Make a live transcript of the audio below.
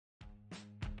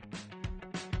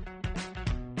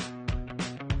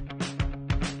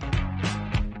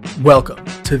Welcome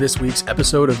to this week's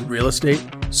episode of Real Estate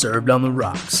Served on the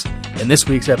Rocks. In this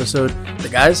week's episode, the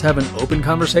guys have an open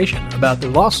conversation about the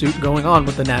lawsuit going on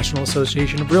with the National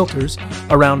Association of Realtors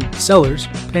around sellers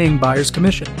paying buyers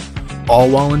commission, all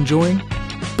while enjoying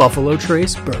Buffalo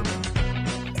Trace bourbon.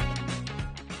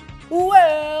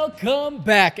 Welcome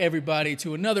back, everybody,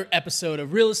 to another episode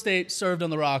of Real Estate Served on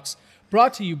the Rocks,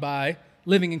 brought to you by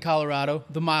Living in Colorado,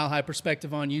 the Mile High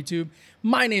Perspective on YouTube.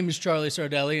 My name is Charlie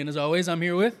Sardelli, and as always, I'm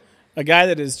here with a guy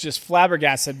that is just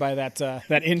flabbergasted by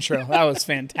that intro. That was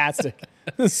fantastic.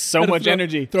 So much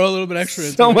energy. Throw a little bit extra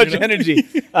into it. So much energy.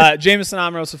 Jameson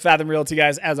Amros with Fathom Realty,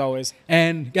 guys, as always.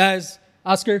 And guys,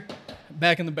 Oscar,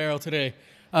 back in the barrel today.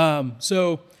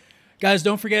 Guys,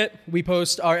 don't forget, we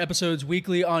post our episodes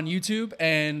weekly on YouTube,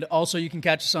 and also you can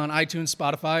catch us on iTunes,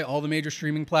 Spotify, all the major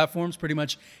streaming platforms pretty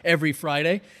much every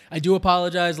Friday. I do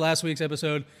apologize, last week's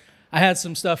episode, I had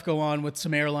some stuff go on with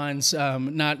some airlines.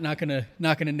 Not gonna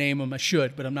name them. I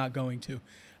should, but I'm not going to.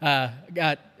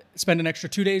 Spent an extra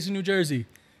 2 days in New Jersey.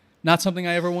 Not something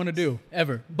I ever want to do,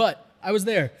 ever. But I was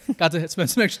there. Got to spend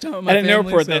some extra time with my family. At an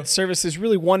airport that services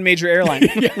really one major airline.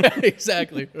 Yeah,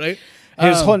 exactly, right?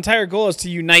 His whole entire goal is to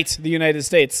unite the United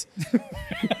States.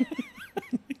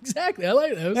 Exactly. I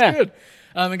like that. It was good.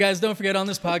 And guys, don't forget, on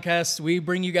this podcast, we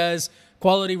bring you guys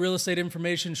quality real estate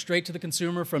information straight to the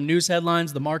consumer from news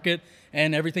headlines, the market,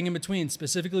 and everything in between,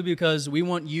 specifically because we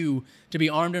want you to be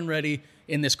armed and ready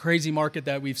in this crazy market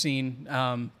that we've seen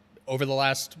over the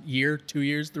last year, 2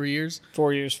 years, 3 years.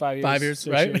 4 years, 5 years. 5 years,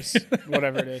 6 right? years,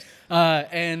 whatever it is.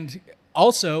 And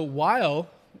also, while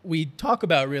we talk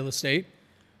about real estate,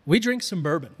 we drink some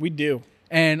bourbon. We do.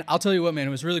 And I'll tell you what, man,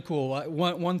 it was really cool.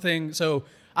 One thing, so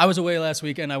I was away last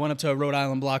weekend. I went up to Rhode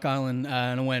Island, Block Island,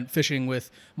 and I went fishing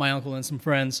with my uncle and some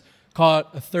friends.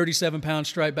 Caught a 37-pound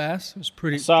striped bass. It was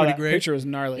pretty great. Picture was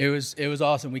gnarly. It was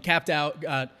awesome. We capped out,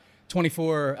 got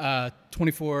 24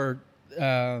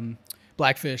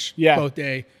 blackfish both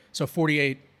day. So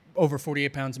over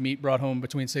 48 pounds of meat brought home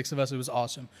between six of us. It was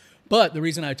awesome. But the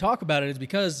reason I talk about it is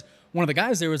because one of the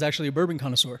guys there was actually a bourbon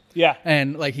connoisseur. Yeah.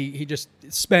 And like he just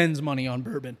spends money on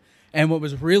bourbon. And what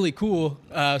was really cool,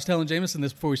 I was telling Jameson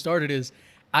this before we started, is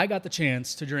I got the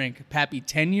chance to drink Pappy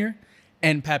 10-year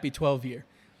and Pappy 12-year.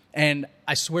 And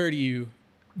I swear to you,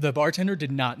 the bartender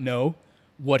did not know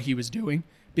what he was doing,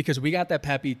 because we got that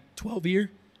Pappy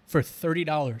 12-year for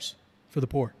 $30 for the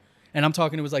pour. And I'm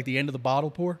talking, it was like the end of the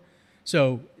bottle pour.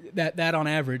 So that on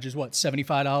average is what,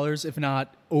 $75, if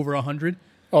not over $100.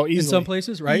 Oh, easily. In some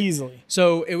places, right? Easily.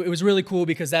 So it was really cool,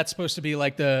 because that's supposed to be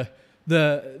like the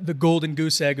golden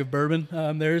goose egg of bourbon.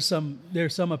 There's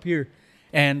some up here,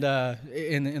 and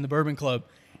in the bourbon club.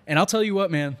 And I'll tell you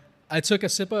what, man, I took a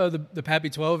sip of the Pappy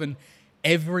 12, and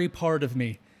every part of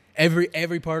me,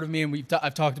 every part of me, and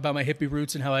I've talked about my hippie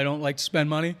roots and how I don't like to spend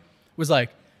money, was like,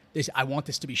 I want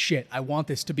this to be shit. I want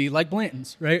this to be like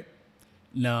Blanton's, right?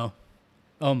 No.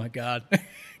 Oh my God.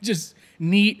 Just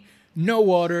neat, no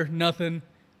water, nothing.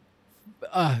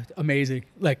 Amazing.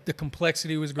 Like, the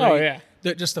complexity was great. Oh, yeah.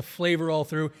 Just the flavor all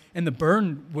through. And the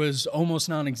burn was almost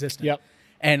non-existent. Yep.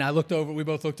 And we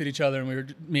both looked at each other,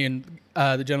 and me and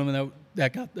the gentleman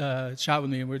that got shot with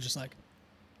me, and we were just like,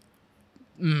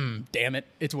 damn it,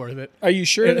 it's worth it. Are you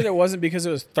sure that it wasn't because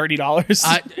it was $30?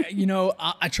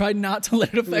 I tried not to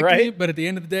let it affect me, but at the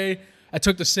end of the day, I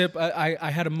took the sip.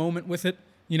 I had a moment with it.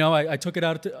 I took it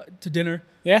out to dinner.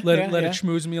 Let it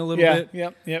schmooze me a little bit.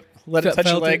 Yep. Let it touch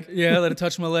your leg. Let it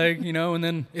touch my leg, and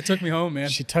then it took me home, man.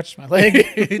 She touched my leg.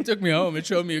 It took me home. It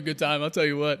showed me a good time. I'll tell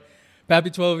you what. Pappy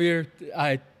 12-year,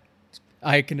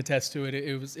 I can attest to it.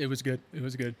 It was good. It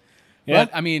was good. Yeah.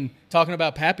 But, I mean, talking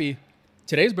about Pappy,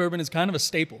 today's bourbon is kind of a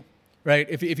staple, right?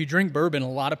 If you drink bourbon, a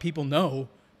lot of people know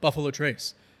Buffalo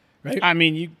Trace, right? I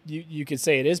mean, you could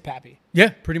say it is Pappy. Yeah,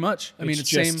 pretty much. I mean,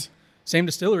 it's same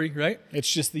distillery, right?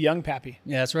 It's just the young Pappy.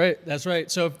 Yeah, that's right. That's right.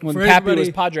 So when Pappy was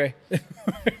Padre.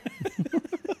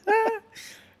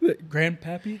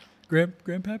 Grandpappy?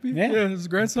 Grandpappy? Yeah, his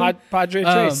grandson. Padre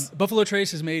Trace. Buffalo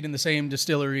Trace is made in the same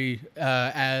distillery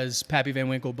as Pappy Van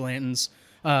Winkle, Blanton's,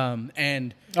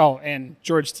 and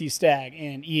George T. Stagg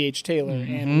and E.H. Taylor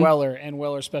and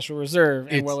Weller Special Reserve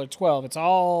and Weller 12. It's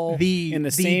all in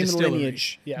the same distillery.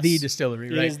 lineage. Yes. The distillery,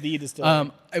 right? It is the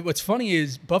distillery. What's funny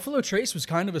is Buffalo Trace was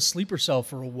kind of a sleeper cell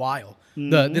for a while.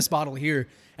 This bottle here,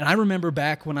 and I remember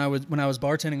back when I was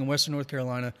bartending in Western North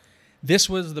Carolina, this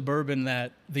was the bourbon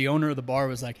that the owner of the bar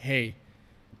was like, "Hey,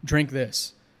 drink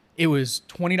this." It was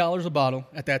 $20 a bottle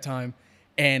at that time,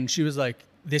 and she was like,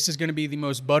 "This is going to be the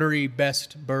most buttery,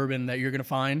 best bourbon that you're going to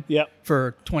find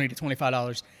for $20 to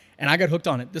 $25." And I got hooked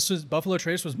on it. Buffalo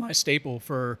Trace was my staple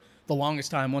for the longest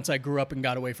time once I grew up and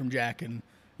got away from Jack and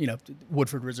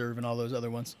Woodford Reserve and all those other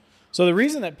ones. So the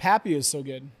reason that Pappy is so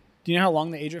good, do you know how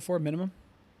long they age it for minimum?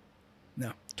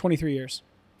 No. 23 years.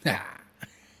 Ah.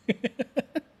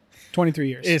 23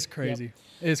 years. It's crazy. Yep.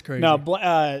 It's crazy.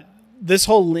 No, this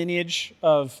whole lineage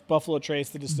of Buffalo Trace,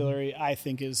 the distillery, I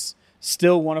think is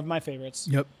still one of my favorites.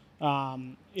 Yep.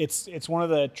 It's one of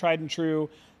the tried and true.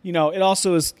 It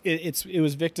also is. It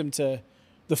was victim to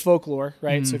the folklore,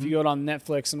 right? So if you go on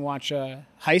Netflix and watch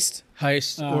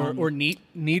Heist, or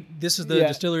Neat. This is the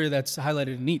distillery that's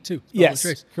highlighted in Neat too. Yes,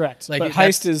 Trace. Correct. Like but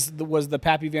Heist was the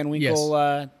Pappy Van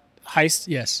Winkle heist.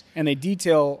 Yes, and they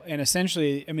detail and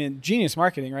essentially, genius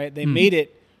marketing, right? They made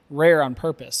it rare on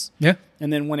purpose. Yeah,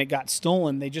 and then when it got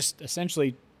stolen, they just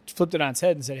essentially flipped it on its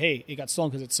head and said, "Hey, it got stolen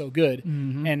because it's so good,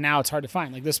 and now it's hard to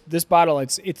find." Like this bottle,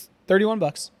 it's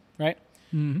 $31, right?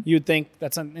 Mm-hmm. You would think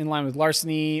that's in line with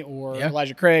Larceny or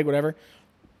Elijah Craig, whatever.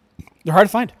 They're hard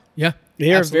to find. Yeah,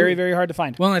 they are very, very hard to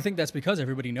find. Well, and I think that's because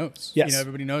everybody knows. Yes,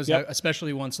 everybody knows. Yep.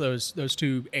 Especially once those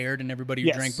two aired, and everybody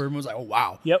who drank bourbon was like, "Oh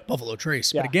wow, Buffalo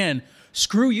Trace." Yeah. But again,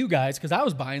 screw you guys, because I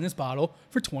was buying this bottle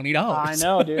for $20. I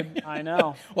know, dude. I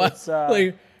know. Well,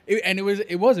 it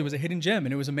was a hidden gem,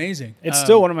 and it was amazing. It's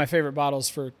still one of my favorite bottles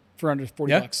for under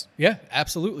 $40. Yeah,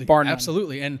 absolutely, bar none.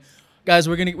 Absolutely. And guys,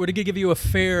 we're gonna give you a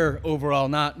fair overall,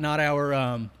 not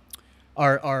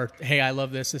our hey, I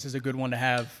love this. This is a good one to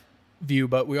have view,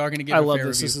 but we are going to give. I love fair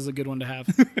this. review. This is a good one to have.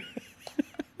 We're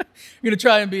going to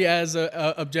try and be as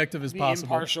objective as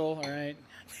possible. Impartial, all right.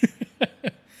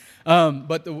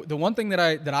 But the one thing that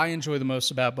I enjoy the most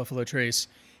about Buffalo Trace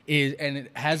is, and it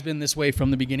has been this way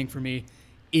from the beginning for me,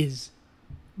 is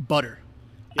butter.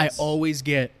 Yes. I always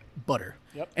get butter.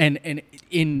 Yep. And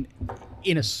in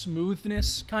a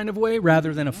smoothness kind of way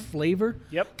rather than a flavor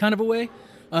kind of a way.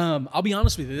 I'll be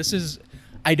honest with you. This is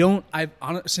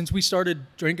since we started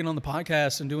drinking on the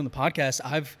podcast and doing the podcast,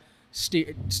 I've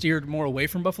steered more away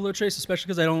from Buffalo Trace, especially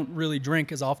because I don't really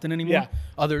drink as often anymore,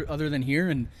 other than here.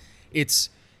 And it's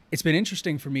been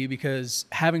interesting for me because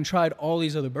having tried all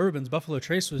these other bourbons, Buffalo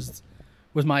Trace was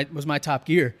my top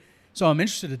gear. So I'm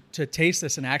interested to taste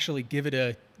this and actually give it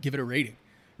a rating,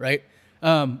 right?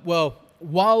 Well,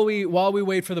 while we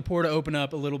wait for the pour to open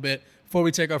up a little bit before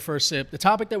we take our first sip, the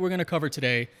topic that we're going to cover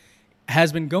today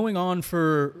has been going on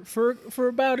for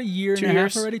about a year and a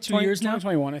half already, 2 years now.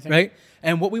 2021, I think. Right?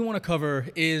 And what we want to cover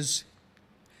is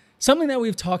something that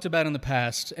we've talked about in the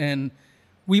past, and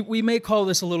we may call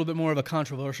this a little bit more of a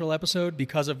controversial episode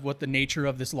because of what the nature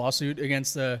of this lawsuit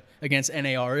against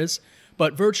NAR is.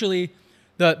 But virtually,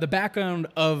 the background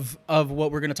of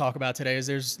what we're going to talk about today is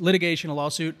there's litigation, a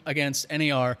lawsuit against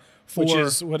NAR for...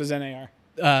 What is NAR?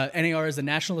 NAR is the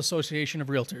National Association of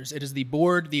Realtors. It is the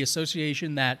board, the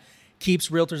association that keeps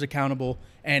realtors accountable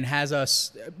and has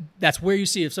us. That's where you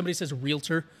see if somebody says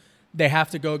realtor, they have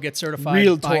to go get certified.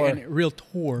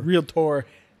 Realtor.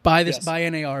 By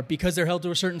NAR because they're held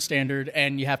to a certain standard,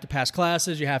 and you have to pass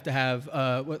classes. You have to have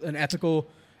an ethical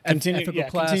class, continuing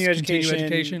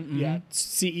education. Mm-hmm.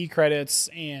 CE credits,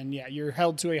 and you're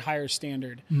held to a higher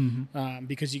standard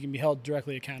because you can be held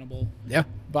directly accountable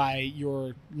by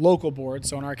your local board.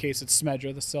 So in our case, it's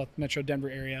SMEDRA, the South Metro Denver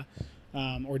area,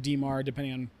 or DMAR,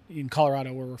 depending on in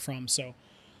Colorado where we're from. So,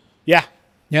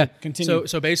 continue.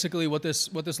 So basically, what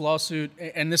this lawsuit,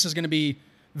 and this is going to be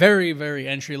very, very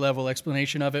entry level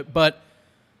explanation of it, but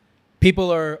people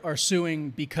are suing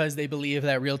because they believe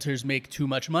that realtors make too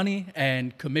much money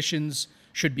and commissions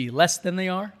should be less than they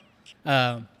are.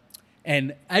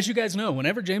 And as you guys know,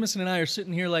 whenever Jameson and I are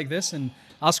sitting here like this and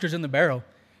Oscar's in the barrel,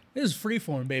 this is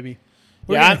freeform, baby.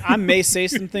 I may say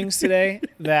some things today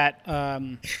that,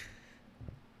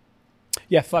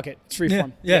 fuck it. It's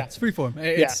freeform. Yeah, it's freeform.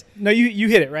 No, you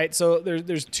hit it, right? So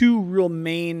there's two real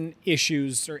main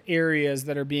issues or areas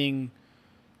that are being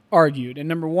argued. And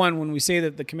number one, when we say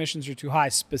that the commissions are too high,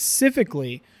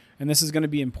 specifically, and this is going to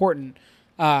be important,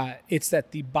 it's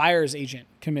that the buyer's agent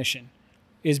commission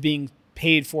is being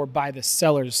paid for by the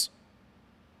sellers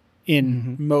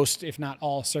in most, if not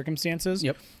all, circumstances.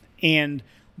 Yep. And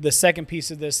the second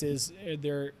piece of this is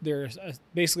they're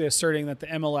basically asserting that the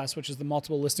MLS, which is the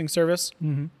multiple listing service,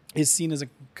 is seen as a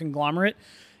conglomerate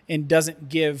and doesn't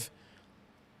give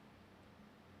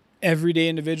everyday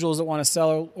individuals that want to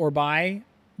sell or buy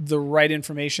the right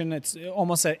information. It's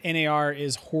almost that NAR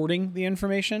is hoarding the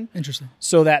information. Interesting.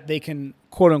 So that they can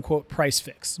quote unquote price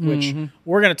fix, which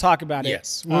we're going to talk about.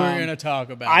 Yes, we're going to talk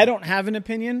about I don't have an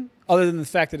opinion other than the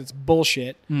fact that it's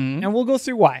bullshit. And we'll go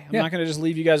through why. I'm not going to just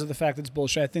leave you guys with the fact that it's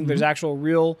bullshit. I think there's actual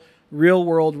real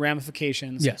world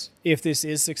ramifications. Yes. If this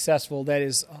is successful, that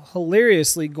is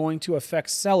hilariously going to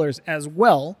affect sellers as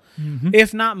well,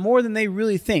 if not more than they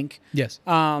really think. Yes.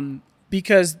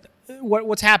 Because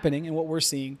what's happening and what we're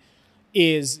seeing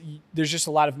is there's just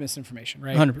a lot of misinformation,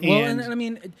 right? 100%. Well, and I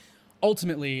mean,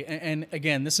 ultimately, and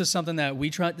again, this is something that we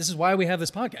try. This is why we have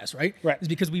this podcast, right? Right. Is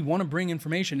because we want to bring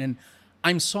information. And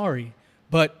I'm sorry,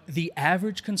 but the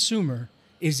average consumer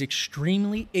is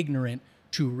extremely ignorant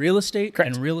to real estate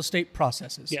Correct. and real estate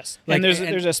processes. Yes. Like, And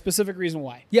there's a specific reason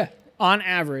why. Yeah. On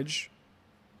average,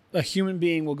 a human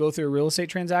being will go through a real estate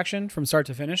transaction from start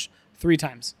to finish 3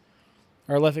 times.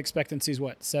 Our life expectancy is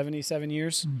what, 77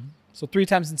 years? Mm-hmm. So 3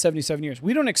 times in 77 years.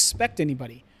 We don't expect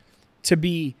anybody to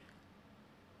be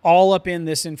all up in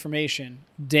this information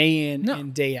day in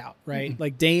and day out, right? Mm-hmm.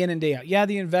 Like day in and day out. Yeah,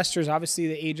 the investors, obviously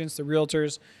the agents, the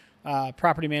realtors,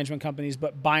 property management companies,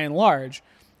 but by and large,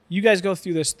 you guys go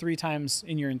through this 3 times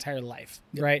in your entire life,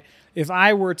 right? If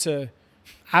I were to,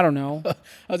 I don't know,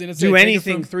 do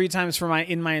anything 3 times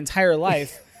in my entire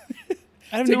life,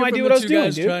 I have no idea what I was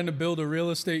doing, dude. Trying to build a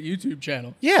real estate YouTube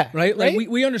channel. Yeah. Right? Like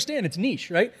we understand it's niche,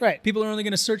 right? Right. People are only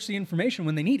going to search the information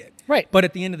when they need it. Right. But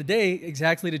at the end of the day,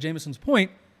 exactly to Jameson's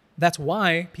point, that's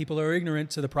why people are ignorant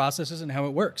to the processes and how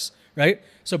it works, right?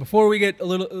 So before we get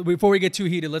too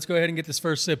heated, let's go ahead and get this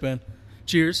first sip in.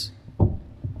 Cheers.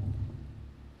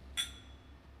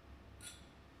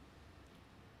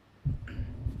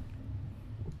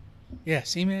 Yeah,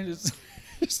 see, man,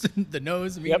 just the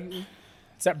nose. Yep.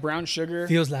 It's that brown sugar.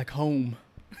 Feels like home.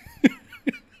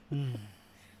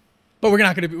 But we're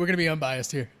gonna be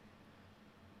unbiased here.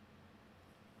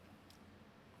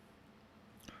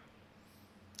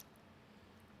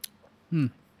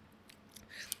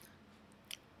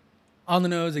 On the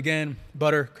nose again,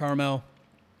 butter, caramel,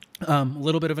 a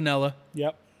little bit of vanilla.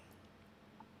 Yep.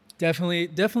 Definitely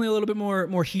a little bit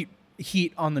more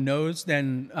heat on the nose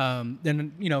than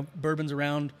bourbons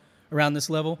around this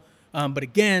level. But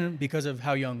again, because of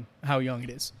how young it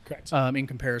is. Correct. In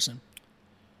comparison.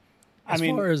 Oh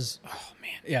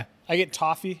man, yeah. I get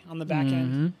toffee on the back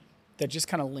end that just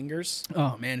kind of lingers.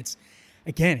 Oh man, it's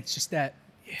just that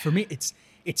for me.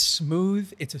 It's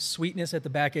smooth. It's a sweetness at the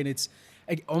back end. It's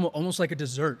almost like a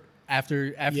dessert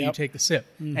after you take the sip,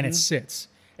 and it sits.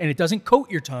 And it doesn't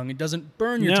coat your tongue. It doesn't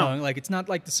burn your tongue. Like it's not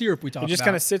like the syrup we talked about. It just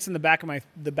kind of sits in the back of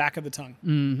the tongue,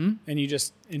 and you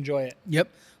just enjoy it. Yep,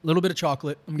 a little bit of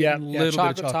chocolate. I'm getting a little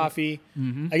chocolate bit of toffee.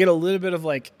 I get a little bit of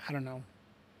like, I don't know,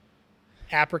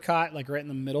 apricot, like right in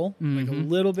the middle, like a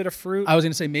little bit of fruit. I was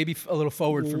gonna say maybe a little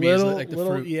forward for me is like the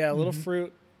fruit. Yeah, a little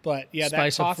fruit, but yeah,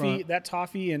 Spice that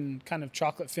toffee and kind of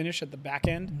chocolate finish at the back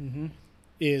end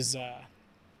is,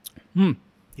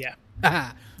 yeah.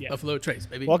 Yeah. Buffalo Trace,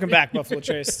 baby. Welcome back, Buffalo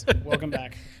Trace. Welcome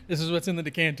back. This is what's in the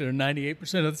decanter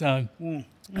 98% of the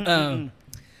time.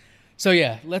 So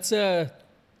yeah, let's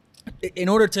in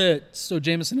order to so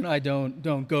Jameson and I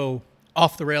don't go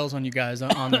off the rails on you guys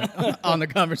on the on the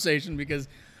conversation, because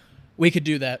we could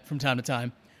do that from time to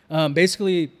time.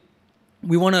 Basically,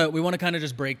 we want to kind of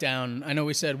just break down. I know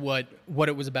we said what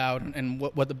it was about and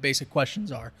what the basic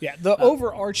questions are. Yeah, the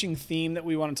overarching theme that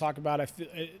we want to talk about, I feel,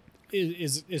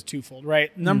 is twofold,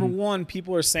 right? Number one,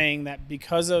 people are saying that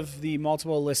because of the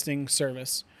multiple listing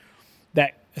service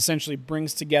that essentially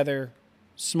brings together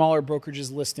smaller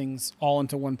brokerages listings all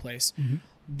into one place,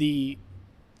 the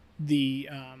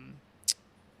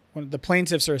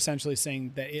plaintiffs are essentially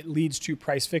saying that it leads to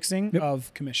price fixing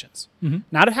of commissions,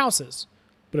 not of houses,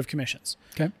 but of commissions.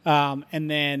 Okay.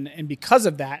 And because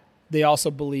of that, they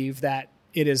also believe that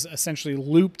it has essentially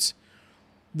looped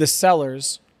the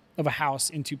sellers of a house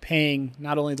into paying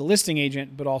not only the listing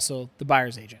agent, but also the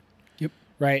buyer's agent. Yep.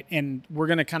 Right. And we're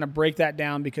going to kind of break that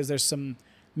down because there's some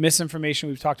misinformation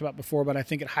we've talked about before, but I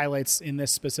think it highlights in this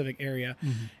specific area.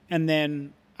 And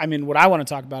then, I mean, what I want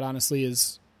to talk about honestly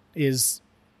is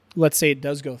let's say it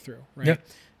does go through, right? Yep.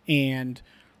 And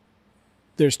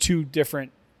there's 2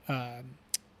 different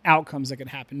outcomes that could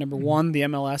happen. Number one, the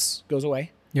MLS goes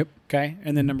away. Yep. Okay.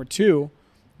 And then number 2,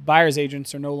 buyer's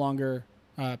agents are no longer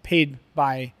paid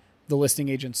by the listing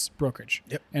agent's brokerage.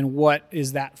 Yep. And what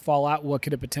is that fallout? What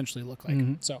could it potentially look like?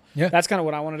 So that's kind of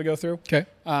what I wanted to go through. Okay.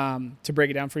 To break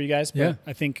it down for you guys. But yeah.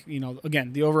 I think,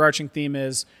 again, the overarching theme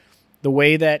is the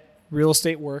way that real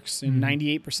estate works in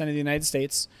 98% of the United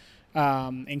States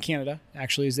and Canada,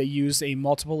 actually, is they use a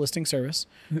multiple listing service.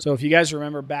 So if you guys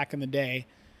remember back in the day,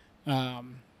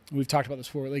 we've talked about this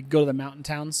before, like go to the mountain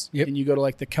towns and you go to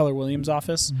like the Keller Williams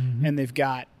office and they've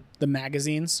got the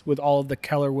magazines with all of the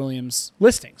Keller Williams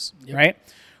listings, right?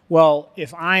 Well,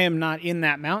 if I am not in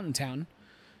that mountain town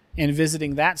and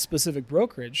visiting that specific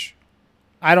brokerage,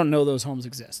 I don't know those homes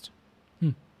exist,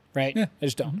 right? Yeah. I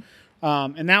just don't.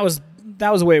 And that was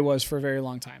the way it was for a very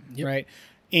long time, right?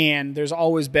 And there's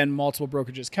always been multiple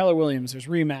brokerages. Keller Williams, there's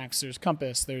Remax, there's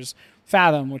Compass, there's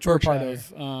Fathom, which we're part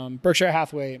of, Berkshire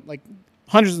Hathaway, like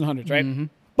hundreds and hundreds, right? Mm-hmm.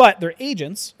 But their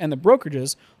agents and the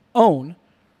brokerages own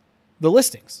the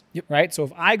listings, right? So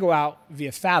if I go out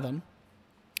via Fathom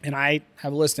and I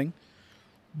have a listing,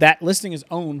 that listing is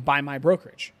owned by my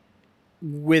brokerage.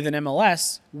 With an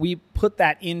MLS, we put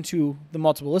that into the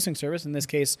multiple listing service. In this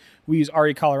case, we use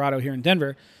RE Colorado here in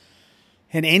Denver.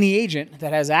 And any agent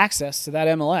that has access to that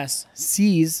MLS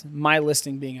sees my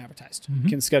listing being advertised,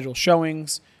 can schedule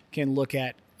showings, can look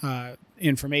at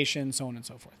information, so on and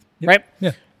so forth, right?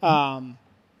 Yeah.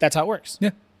 That's how it works. Yeah.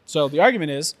 So the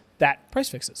argument is that price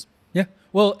fixes. Yeah.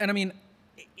 Well, and I mean,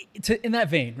 in that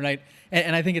vein, right?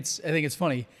 And I think it's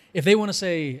funny if they want to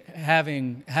say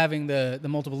having the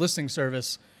multiple listing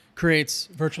service creates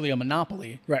virtually a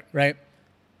monopoly, Right. Right.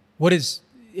 What is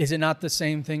it not the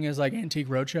same thing as like Antique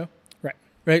Roadshow?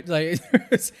 Right. Like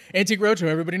Antique Roadshow,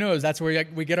 everybody knows that's where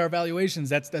we get our valuations.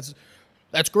 That's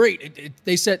great.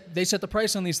 They set the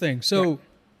price on these things. So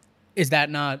is that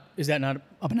not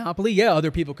a monopoly? Yeah, other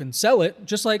people can sell it.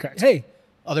 Just like hey,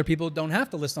 other people don't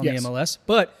have to list on the MLS,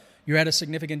 but you're at a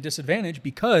significant disadvantage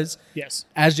because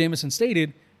as Jameson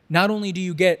stated, not only do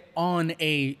you get on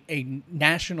a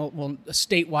national, a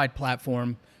statewide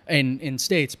platform in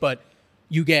states, but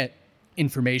you get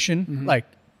information like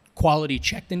quality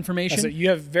checked information. So you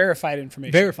have verified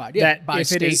information. Verified, yeah. That by if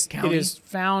state, county. it is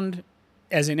found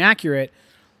as inaccurate,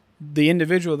 the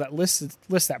individual that lists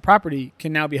that property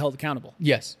can now be held accountable.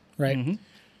 Yes. Right. Mm-hmm.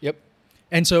 Yep.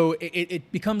 And so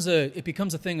it becomes a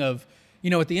thing of,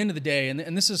 at the end of the day,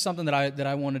 and this is something that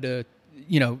I wanted to,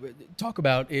 talk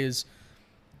about is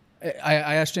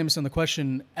I asked Jameson the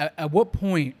question, at what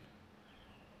point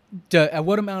at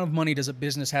what amount of money does a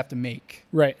business have to make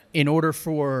in order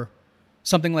for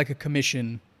something like a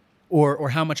commission or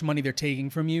how much money they're taking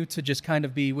from you to just kind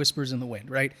of be whispers in the wind,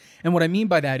 right? And what I mean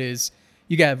by that is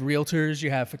you have realtors, you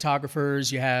have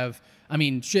photographers, you have,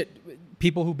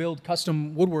 people who build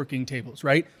custom woodworking tables,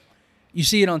 right? You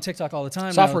see it on TikTok all the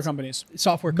time. Software companies.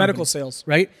 Medical sales.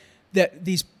 Right? That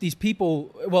these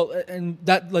people, well, and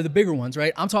that like the bigger ones,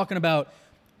 right? I'm talking about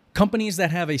companies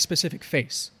that have a specific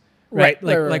face. Right.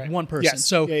 Like one person. Yes.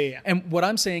 So, Yeah. And what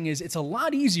I'm saying is it's a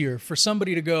lot easier for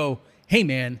somebody to go, hey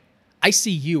man, I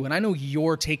see you and I know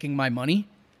you're taking my money.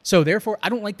 So therefore I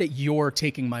don't like that you're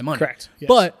taking my money. Correct. Yes.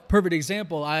 But perfect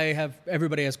example,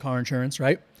 everybody has car insurance,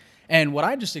 right? And what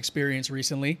I just experienced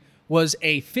recently was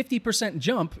a 50%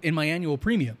 jump in my annual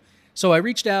premium. So I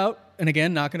reached out, and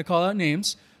again, not going to call out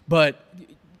names, but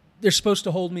they're supposed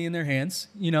to hold me in their hands,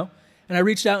 and I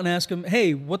reached out and asked them,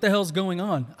 hey, what the hell's going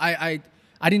on? I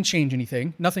didn't change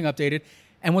anything, nothing updated.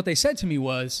 And what they said to me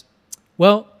was,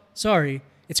 well, sorry,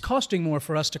 it's costing more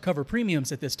for us to cover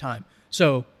premiums at this time.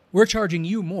 So we're charging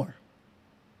you more.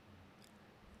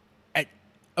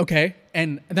 Okay.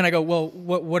 And then I go, well,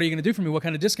 what are you going to do for me? What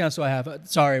kind of discounts do I have?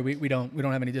 Sorry, we don't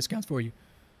have any discounts for you.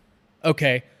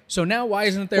 Okay. So now why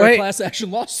isn't there a class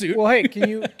action lawsuit? Well, hey, can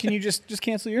you just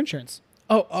cancel your insurance?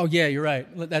 Oh yeah, you're right.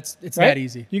 It's that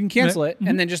easy. You can cancel it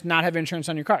and then just not have insurance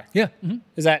on your car. Yeah. Mm-hmm.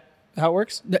 Is that how it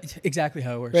works? That's exactly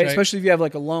how it works. Right? Especially if you have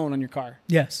like a loan on your car.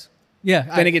 Yes. Yeah.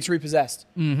 Then it gets repossessed.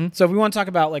 Mm-hmm. So if we want to talk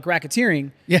about like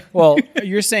racketeering, well,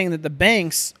 you're saying that the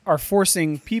banks are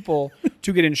forcing people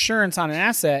to get insurance on an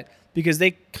asset because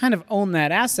they kind of own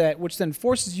that asset, which then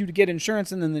forces you to get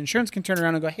insurance, and then the insurance can turn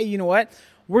around and go, hey, you know what?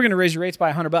 We're going to raise your rates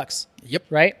by $100. Yep.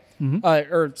 Right? Mm-hmm.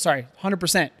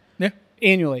 100%. Yeah.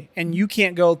 Annually. And you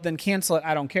can't go then cancel it.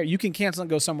 I don't care. You can cancel and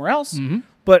go somewhere else. Mm-hmm.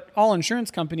 But all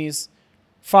insurance companies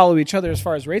follow each other as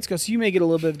far as rates go. So you may get a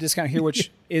little bit of discount here, which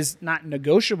is not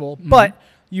negotiable, but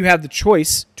you have the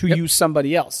choice to use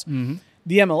somebody else. Mm-hmm.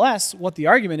 The MLS, what the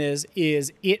argument is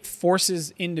it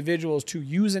forces individuals to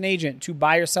use an agent to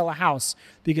buy or sell a house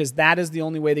because that is the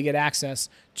only way they get access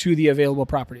to the available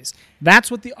properties.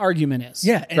 That's what the argument is.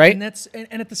 Yeah, right? And that's and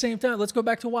at the same time, let's go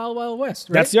back to Wild Wild West.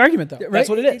 Right? That's the argument, though. Right? That's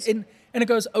what it is. And it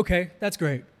goes, okay, that's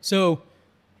great. So,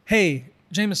 hey,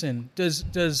 Jameson, does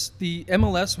the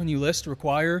MLS when you list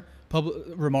require public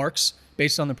remarks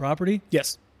based on the property?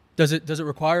 Yes. Does it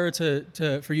require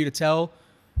for you to tell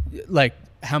like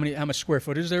how much square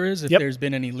footage there is, if there's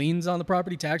been any liens on the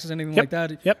property, taxes, anything like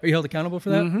that? Are you held accountable for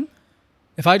that? Mm-hmm.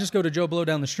 If I just go to Joe Blow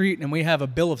down the street and we have a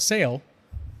bill of sale,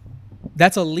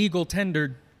 that's a legal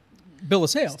tendered bill of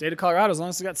sale. State of Colorado, as long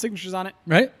as it's got signatures on it.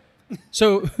 Right?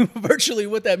 So virtually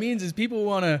what that means is people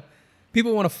want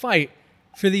to fight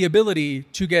for the ability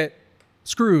to get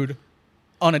screwed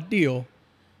on a deal.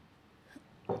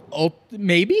 Oh,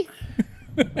 maybe?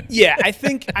 Yeah,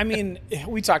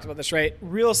 we talked about this, right?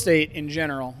 Real estate in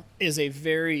general is it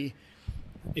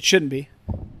shouldn't be,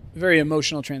 very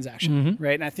emotional transaction,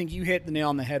 right? And I think you hit the nail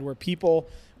on the head where people,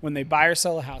 when they buy or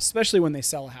sell a house, especially when they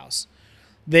sell a house,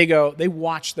 they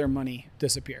watch their money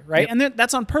disappear, right? And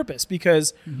that's on purpose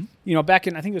because, back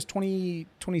in, I think it was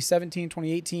 2017,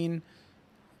 2018,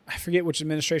 I forget which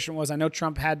administration it was. I know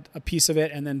Trump had a piece of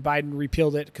it and then Biden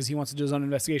repealed it because he wants to do his own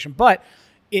investigation. But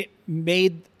it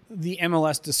made the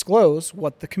MLS disclose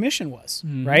what the commission was,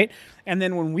 right? And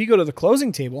then when we go to the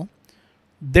closing table,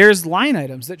 there's line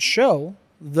items that show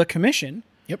the commission,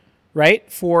 right,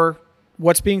 for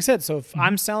what's being said. So if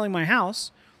I'm selling my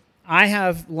house, I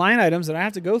have line items that I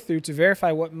have to go through to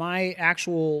verify what my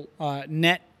actual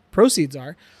net proceeds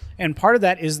are. And part of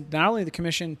that is not only the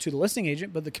commission to the listing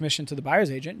agent, but the commission to the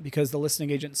buyer's agent, because the listing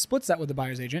agent splits that with the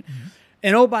buyer's agent.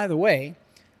 And oh, by the way,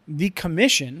 the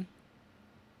commission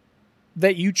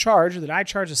that you charge, or that I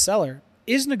charge a seller,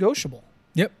 is negotiable.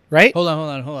 Right? Hold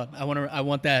on. I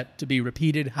want that to be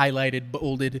repeated, highlighted,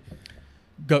 bolded.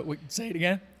 Go. Say it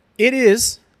again. It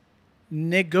is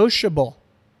negotiable.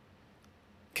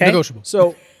 Okay. Negotiable.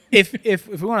 So if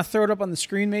we want to throw it up on the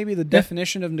screen, maybe the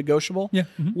definition of negotiable.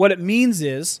 What it means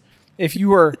is, if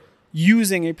you are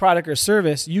using a product or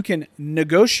service, you can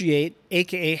negotiate,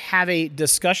 aka have a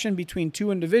discussion between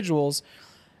two individuals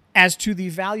as to the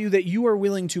value that you are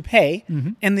willing to pay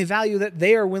and the value that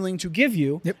they are willing to give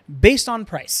you based on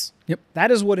price.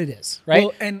 That is what it is, right?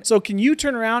 Well, and so can you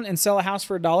turn around and sell a house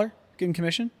for $1 getting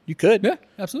commission? You could. Yeah,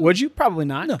 absolutely. Would you? Probably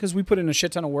not, because we put in a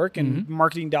shit ton of work and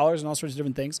marketing dollars and all sorts of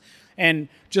different things. And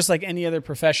just like any other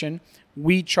profession,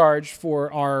 we charge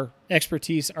for our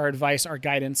expertise, our advice, our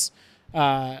guidance,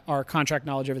 our contract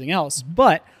knowledge, everything else.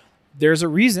 But there's a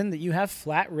reason that you have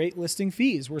flat rate listing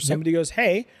fees where somebody goes,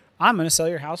 hey, I'm going to sell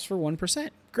your house for 1%.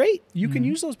 Great. You can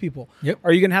use those people.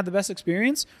 Are you going to have the best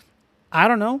experience? I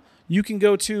don't know. You can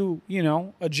go to,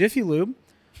 a Jiffy Lube,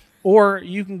 or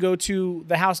you can go to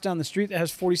the house down the street that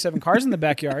has 47 cars in the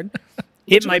backyard.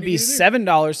 It might be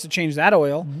 $7 to change that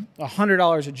oil,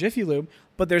 $100 at Jiffy Lube,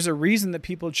 but there's a reason that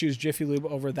people choose Jiffy Lube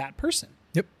over that person.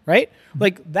 Right?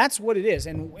 Like, that's what it is.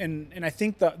 And I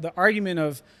think the argument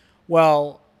of,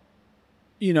 well,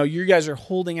 you guys are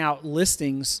holding out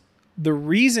listings. The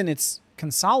reason it's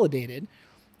consolidated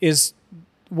is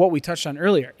what we touched on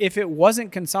earlier. If it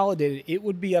wasn't consolidated, it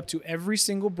would be up to every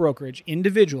single brokerage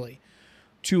individually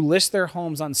to list their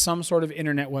homes on some sort of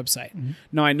internet website.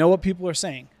 Now, I know what people are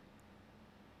saying.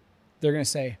 They're going to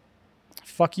say,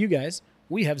 fuck you guys.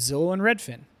 We have Zillow and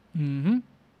Redfin.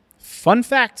 Fun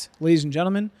fact, ladies and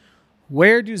gentlemen,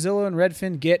 where do Zillow and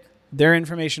Redfin get their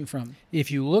information from?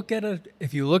 If you look at a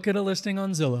listing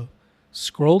on Zillow,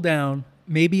 scroll down,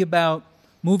 maybe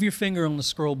move your finger on the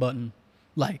scroll button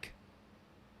like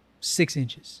 6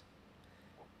 inches,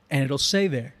 and it'll say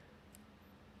there,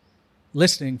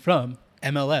 listing from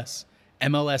MLS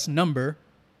number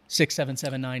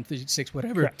 67796,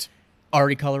 whatever. Correct.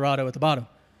 Ari, Colorado at the bottom.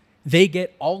 They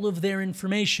get all of their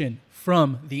information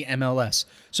from the MLS.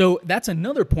 So that's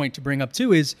another point to bring up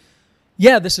too is,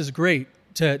 yeah, this is great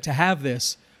to have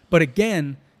this, but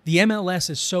again, the MLS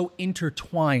is so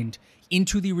intertwined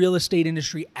into the real estate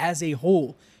industry as a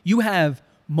whole. You have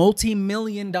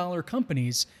multi-million-dollar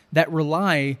companies that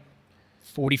rely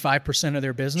 45% of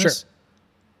their business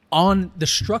on the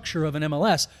structure of an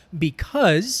MLS,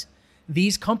 because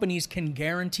these companies can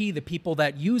guarantee the people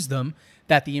that use them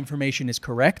that the information is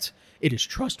correct, it is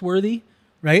trustworthy,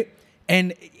 right?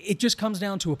 And it just comes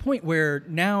down to a point where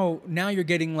now you're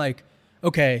getting like,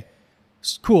 okay,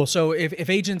 cool. So if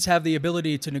agents have the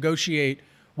ability to negotiate,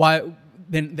 why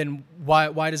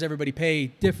does everybody pay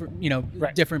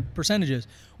different, different percentages?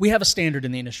 We have a standard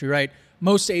in the industry, right?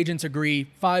 Most agents agree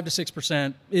 5 to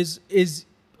 6% is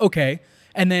okay.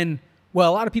 And then,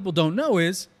 well, a lot of people don't know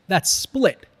is that's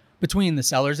split between the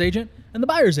seller's agent and the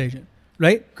buyer's agent,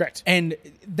 right? Correct. And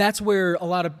that's where a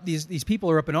lot of these people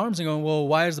are up in arms and going, well,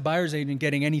 why is the buyer's agent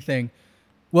getting anything?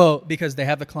 Well, because they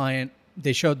have the client,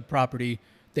 they showed the property,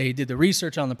 they did the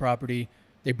research on the property,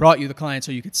 they brought you the client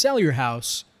so you could sell your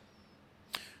house.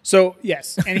 So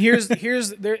yes, and there's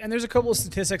a couple of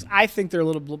statistics. I think they're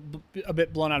a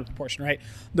bit blown out of proportion, right?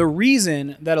 The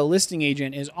reason that a listing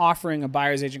agent is offering a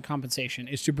buyer's agent compensation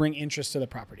is to bring interest to the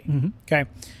property. Okay,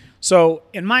 so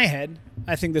in my head,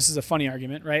 I think this is a funny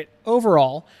argument, right?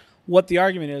 Overall, what the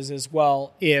argument is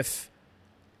well, if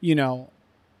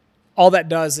all that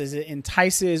does is it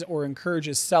entices or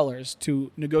encourages sellers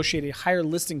to negotiate a higher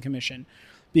listing commission.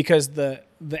 Because the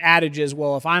adage is,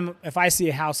 well, if I see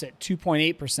a house at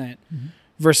 2.8%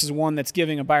 versus one that's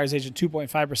giving a buyer's agent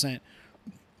 2.5%,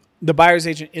 the buyer's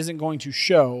agent isn't going to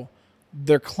show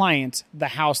their client the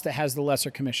house that has the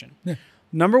lesser commission.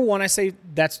 Number one, I say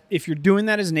that's if you're doing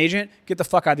that as an agent, get the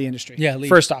fuck out of the industry. Yeah, leave.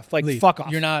 First off, Leave. fuck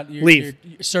off. Leave.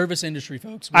 You're service industry,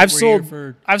 folks. I've sold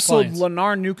clients.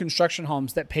 Lennar new construction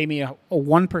homes that pay me a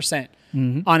 1%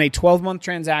 on a 12-month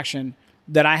transaction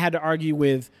that I had to argue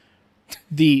with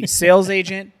the sales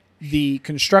agent, the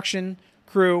construction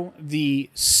crew, the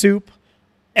soup,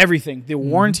 everything. The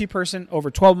warranty person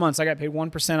over 12 months. I got paid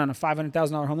 1% on a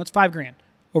 $500,000 home. That's $5,000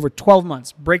 over 12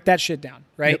 months. Break that shit down,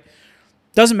 right? Yep.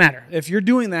 Doesn't matter. If you're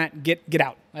doing that, get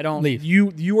out. I don't leave.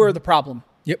 You are the problem.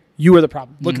 Yep. You are the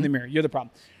problem. Look in the mirror. You're the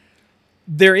problem.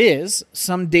 There is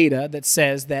some data that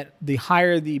says that the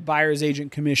higher the buyer's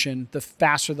agent commission, the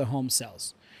faster the home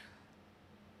sells.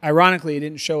 Ironically, it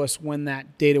didn't show us when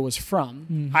that data was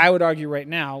from. I would argue right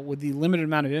now, with the limited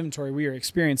amount of inventory we are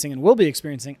experiencing and will be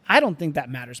experiencing, I don't think that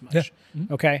matters much. Yeah.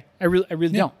 Okay? I really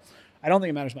don't. I don't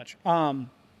think it matters much.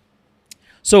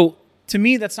 So to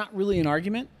me, that's not really an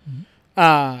argument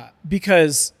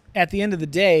because at the end of the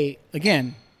day,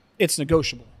 again, it's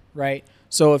negotiable, right?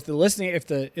 So if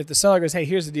the seller goes, hey,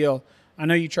 here's the deal. I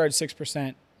know you charge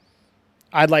 6%.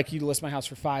 I'd like you to list my house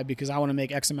for 5% because I want to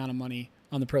make X amount of money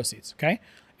on the proceeds. Okay.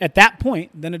 At that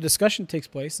point, then a discussion takes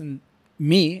place, and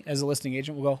me as a listing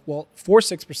agent will go, well, for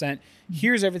 6%,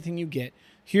 here's everything you get.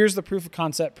 Here's the proof of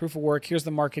concept, proof of work. Here's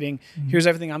the marketing. Here's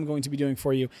everything I'm going to be doing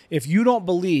for you. If you don't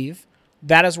believe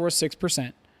that is worth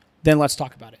 6%, then let's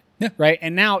talk about it. Yeah. Right.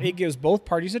 And now it gives both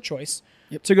parties a choice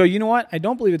to go, you know what? I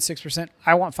don't believe it's 6%.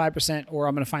 I want 5%, or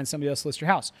I'm going to find somebody else to list your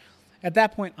house. At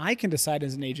that point, I can decide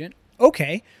as an agent,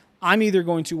 okay, I'm either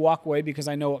going to walk away because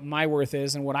I know what my worth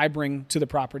is and what I bring to the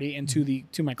property and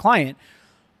to my client,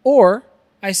 or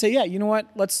I say, yeah, you know what?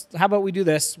 How about we do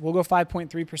this? We'll go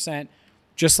 5.3%.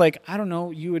 Just like, I don't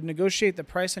know, you would negotiate the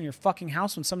price on your fucking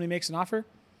house when somebody makes an offer.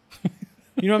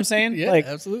 You know what I'm saying? Yeah, like,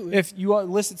 absolutely. If you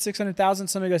list at 600,000,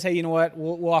 somebody goes, hey, you know what?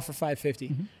 We'll offer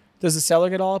 550. Does the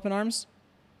seller get all up in arms?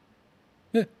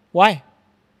 Yeah. Why?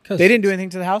 Because they didn't do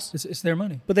anything to the house. It's their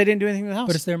money. But they didn't do anything to the house.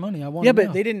 But it's their money. I want. Yeah,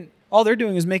 but they didn't. All they're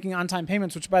doing is making on-time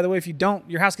payments. Which, by the way, if you don't,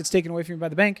 your house gets taken away from you by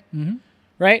the bank.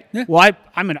 Right? Yeah. Well,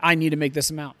 I need to make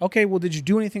this amount. Okay. Well, did you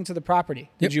do anything to the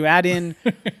property? Did you add in,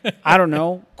 I don't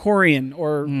know, Corian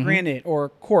or granite or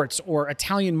quartz or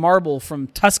Italian marble from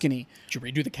Tuscany? Did you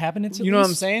redo the cabinets? You know what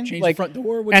I'm saying? Change like, the front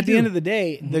door. At the end of the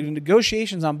day, the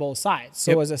negotiations on both sides.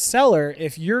 So as a seller,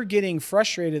 if you're getting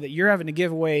frustrated that you're having to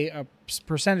give away a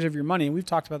percentage of your money, and we've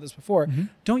talked about this before,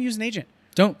 don't use an agent.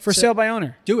 Don't for sale by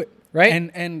owner. Do it. Right?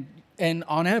 And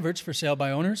on average, for sale by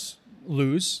owners,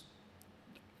 lose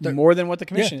more than what the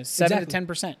commission is, 7 to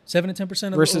 10%. 7 to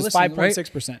 10% versus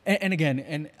 5.6%. Right? And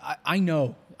again, I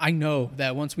know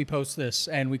that once we post this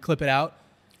and we clip it out,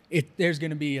 there's going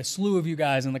to be a slew of you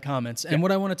guys in the comments. And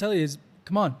what I want to tell you is,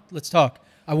 come on, let's talk.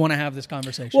 I want to have this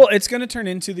conversation. Well, it's going to turn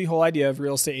into the whole idea of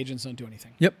real estate agents don't do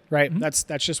anything. Yep. Right. That's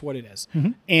just what it is.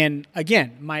 And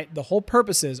again, the whole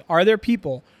purpose is: are there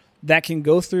people that can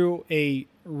go through a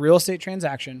real estate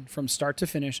transaction from start to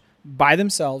finish by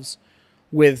themselves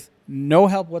with no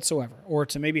help whatsoever, or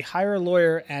to maybe hire a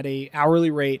lawyer at a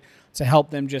hourly rate to help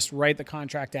them just write the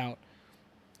contract out?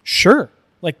 Sure.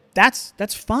 Like that's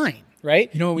fine, right?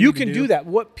 You know what you can do that.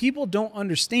 What people don't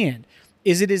understand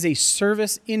is it is a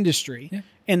service industry,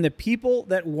 and the people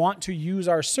that want to use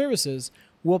our services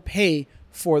will pay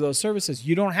for those services.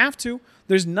 You don't have to.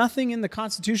 There's nothing in the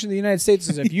Constitution of the United States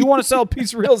that says if you want to sell a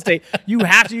piece of real estate, you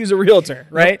have to use a realtor,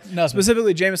 right? Nope,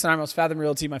 specifically, Jameson Armos, Fathom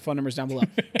Realty. My phone number is down below.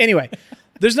 Anyway,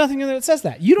 there's nothing in there that says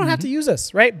that. You don't have to use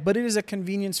us, right? But it is a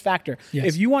convenience factor. Yes.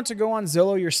 If you want to go on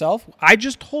Zillow yourself, I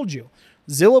just told you,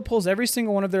 Zillow pulls every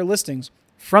single one of their listings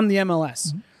from the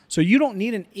MLS. So you don't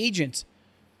need an agent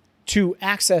to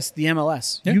access the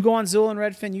MLS. You go on Zillow and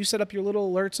Redfin, you set up your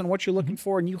little alerts on what you're looking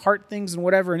for, and you heart things and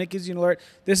whatever, and it gives you an alert.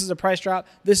 This is a price drop.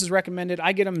 This is recommended.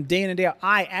 I get them day in and day out.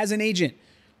 I, as an agent,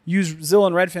 use Zillow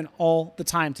and Redfin all the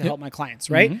time to help my clients,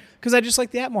 right? Because I just like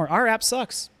the app more. Our app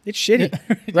sucks. It's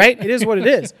shitty, right? It is what it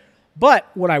is. But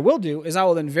what I will do is I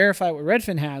will then verify what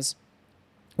Redfin has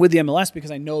with the MLS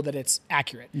because I know that it's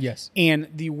accurate. Yes. And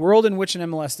the world in which an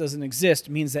MLS doesn't exist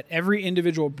means that every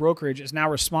individual brokerage is now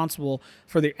responsible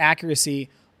for the accuracy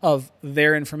of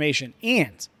their information.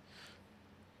 And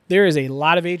there is a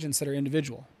lot of agents that are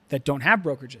individual that don't have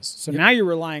brokerages. So now you're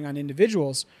relying on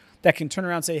individuals that can turn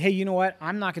around and say, hey, you know what?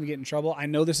 I'm not going to get in trouble. I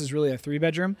know this is really a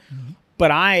 3-bedroom, but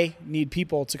I need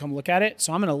people to come look at it.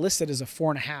 So I'm going to list it as a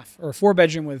 4.5 or a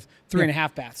 4-bedroom with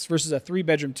 3.5 baths versus a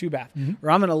 3-bedroom, 2-bath.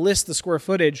 Or I'm going to list the square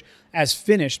footage as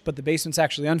finished, but the basement's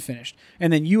actually unfinished.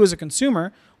 And then you as a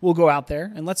consumer will go out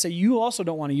there, and let's say you also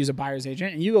don't want to use a buyer's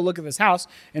agent, and you go look at this house,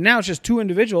 and now it's just 2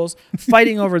 individuals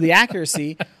fighting over the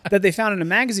accuracy that they found in a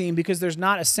magazine because there's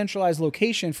not a centralized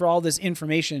location for all this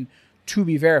information to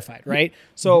be verified, right?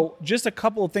 So just a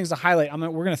couple of things to highlight.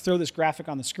 We're going to throw this graphic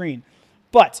on the screen.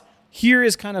 But here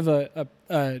is kind of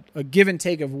a give and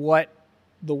take of what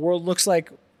the world looks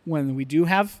like when we do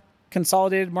have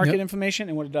consolidated market information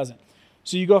and what it doesn't.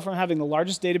 So you go from having the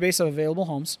largest database of available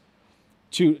homes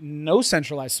to no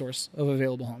centralized source of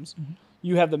available homes.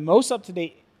 You have the most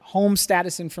up-to-date home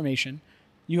status information.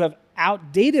 You have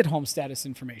outdated home status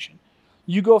information.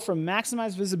 You go from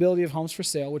maximized visibility of homes for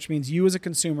sale, which means you as a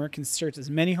consumer can search as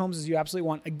many homes as you absolutely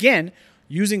want. Again,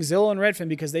 using Zillow and Redfin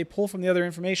because they pull from the other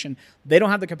information. They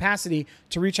don't have the capacity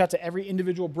to reach out to every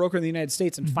individual broker in the United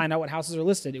States and find out what houses are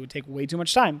listed. It would take way too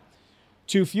much time.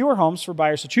 To fewer homes for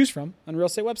buyers to choose from on real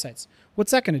estate websites.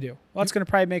 What's that going to do? Well, it's going to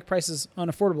probably make prices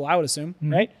unaffordable, I would assume,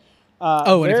 right?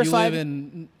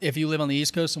 And if you live on the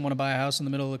East Coast and want to buy a house in the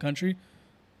middle of the country,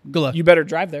 good luck. You better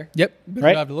drive there. Yep.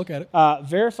 Right? Drive to look at it.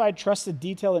 Verified, trusted,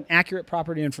 detailed, and accurate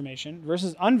property information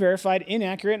versus unverified,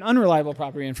 inaccurate, and unreliable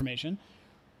property information.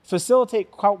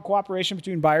 Facilitate cooperation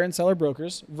between buyer and seller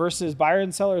brokers versus buyer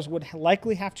and sellers would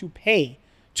likely have to pay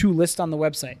to list on the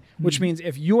website, which means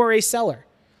if you are a seller,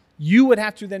 you would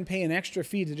have to then pay an extra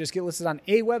fee to just get listed on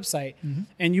a website,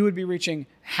 and you would be reaching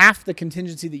half the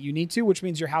contingency that you need to, which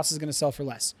means your house is going to sell for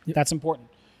less. Yep. That's important.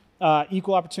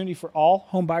 Equal opportunity for all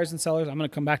home buyers and sellers. I'm going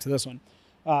to come back to this one.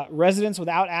 Residents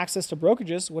without access to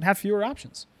brokerages would have fewer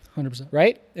options. 100%.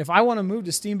 Right? If I want to move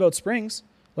to Steamboat Springs,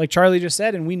 like Charlie just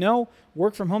said, and we know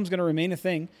work from home is going to remain a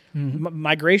thing,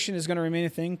 migration is going to remain a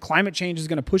thing, climate change is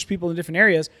going to push people in different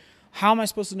areas. How am I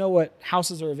supposed to know what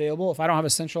houses are available if I don't have a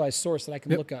centralized source that I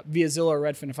can look up via Zillow or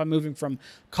Redfin if I'm moving from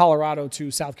Colorado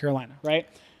to South Carolina, right?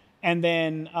 And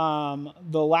then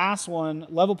the last one,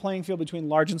 level playing field between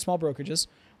large and small brokerages,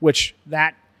 which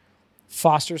that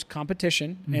fosters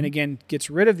competition and, again, gets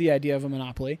rid of the idea of a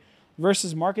monopoly,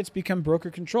 versus markets become broker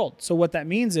controlled. So what that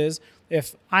means is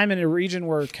if I'm in a region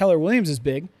where Keller Williams is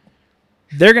big,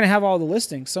 they're going to have all the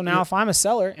listings. So now if I'm a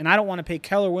seller and I don't want to pay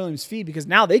Keller Williams fee because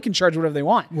now they can charge whatever they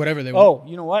want. Whatever they want. Oh,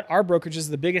 you know what? Our brokerage is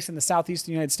the biggest in the Southeast of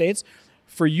the United States.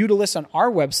 For you to list on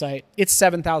our website, it's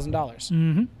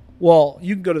 $7,000. Well,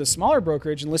 you can go to the smaller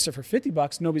brokerage and list it for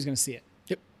 $50. Nobody's going to see it.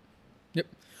 Yep.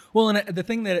 Well, and the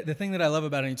thing that I love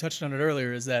about it, and you touched on it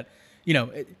earlier, is that,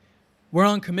 we're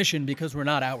on commission because we're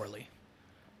not hourly.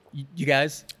 You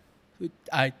guys,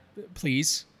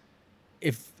 please,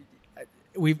 if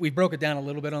we broke it down a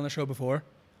little bit on the show before,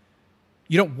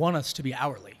 you don't want us to be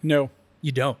hourly. No.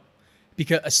 You don't.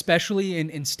 Because especially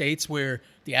in states where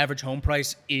the average home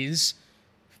price is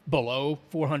below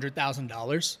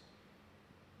 $400,000,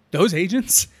 those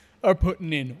agents are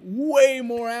putting in way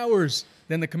more hours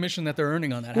than the commission that they're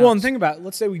earning on that house. Well, and think about it.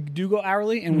 Let's say we do go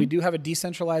hourly and we do have a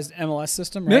decentralized MLS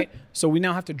system, right? Yep. So we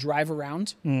now have to drive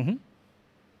around. I'm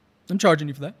charging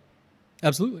you for that.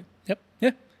 Absolutely. Yep.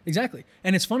 Yeah, exactly.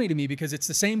 And it's funny to me because it's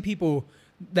the same people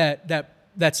that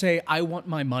say, I want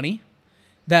my money,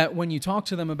 that when you talk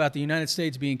to them about the United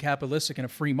States being capitalistic and a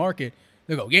free market,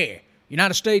 they go, yeah,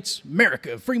 United States,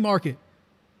 America, free market.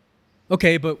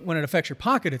 Okay, but when it affects your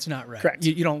pocket, it's not right. Correct.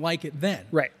 You don't like it then.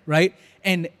 Right.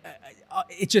 And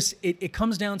it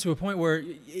comes down to a point where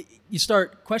you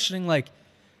start questioning, like,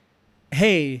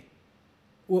 hey,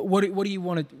 what do you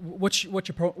want to? What's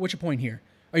your point here?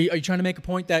 Are you trying to make a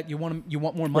point that you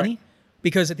want more money? Right.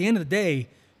 Because at the end of the day,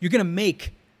 you're going to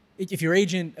make, if your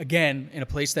agent, again, in a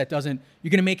place that doesn't,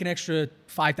 you're going to make an extra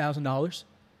 $5,000.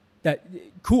 That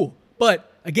cool.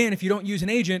 But again, if you don't use an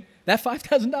agent, that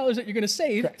 $5,000 that you're going to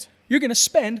save, Correct, you're going to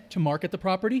spend to market the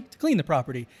property, to clean the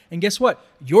property. And guess what?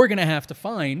 You're going to have to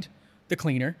find the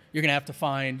cleaner. You're going to have to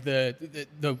find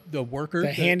the worker,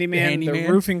 the handyman, the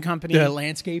roofing company, the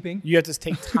landscaping. You have to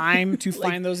take time to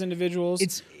find those individuals.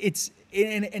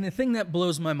 And the thing that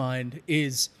blows my mind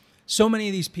is so many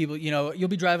of these people, you'll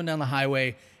be driving down the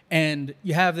highway and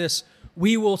you have this,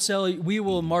 we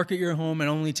will market your home and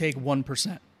only take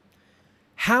 1%.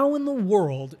 How in the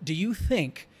world do you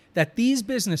think that these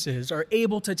businesses are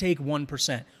able to take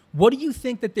 1%? What do you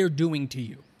think that they're doing to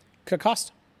you? Could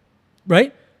cost.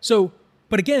 Right? So,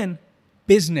 but again,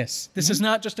 business. This is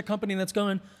not just a company that's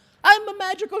going, I'm a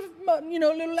magical,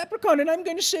 little leprechaun and I'm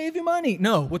going to save you money.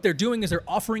 No, what they're doing is they're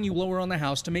offering you lower on the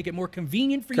house to make it more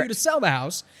convenient for you to sell the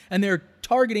house. And they're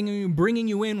targeting you, bringing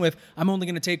you in with, I'm only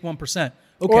going to take 1%.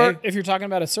 Okay. Or if you're talking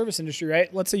about a service industry,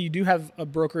 right? Let's say you do have a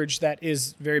brokerage that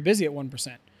is very busy at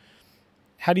 1%.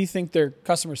 How do you think their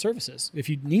customer service is if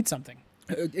you need something?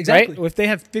 Exactly. Right? If they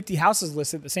have 50 houses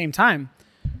listed at the same time,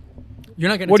 you're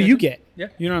not going to. What do you get? Yeah.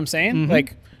 You know what I'm saying?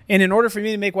 And in order for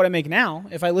me to make what I make now,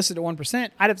 if I listed at 1%,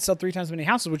 I'd have to sell 3 times as many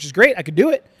houses, which is great. I could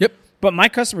do it. Yep. But my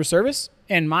customer service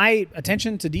and my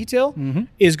attention to detail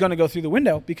is going to go through the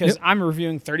window because I'm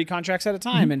reviewing 30 contracts at a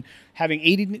time and having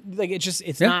 80. Like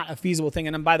it's not a feasible thing.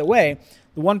 And then, by the way,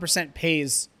 the 1%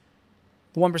 pays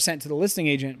the 1% to the listing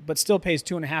agent, but still pays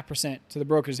 2.5% to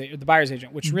the the buyer's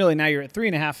agent, which really now you're at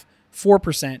 3.5%,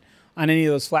 4% on any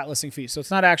of those flat listing fees. So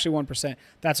it's not actually 1%.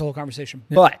 That's a whole conversation.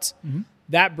 But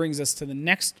that brings us to the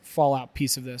next fallout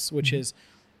piece of this, which is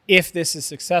if this is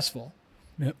successful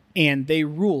and they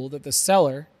rule that the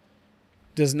seller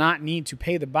does not need to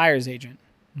pay the buyer's agent,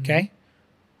 okay?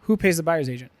 Who pays the buyer's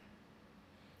agent?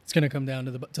 It's going to come down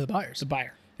to the buyers. The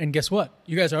buyer. And guess what?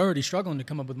 You guys are already struggling to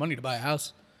come up with money to buy a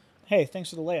house. Hey, thanks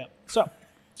for the layup. So,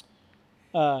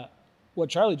 what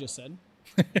Charlie just said.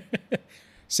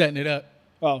 Setting it up.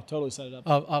 Oh, totally set it up.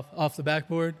 Off the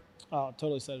backboard. Oh,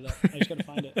 totally set it up. I just got to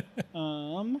find it.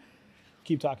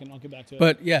 Keep talking. I'll get back to it.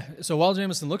 But yeah, so while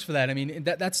Jameson looks for that, I mean,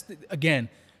 that's again,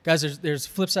 guys, there's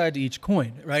flip side to each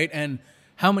coin, right? And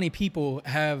how many people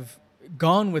have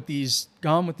gone with these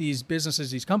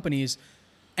businesses, these companies,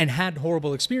 and had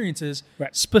horrible experiences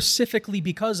specifically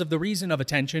because of the reason of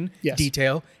attention,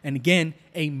 detail, and again,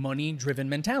 a money-driven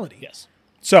mentality. Yes.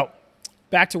 So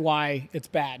back to why it's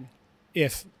bad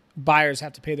if buyers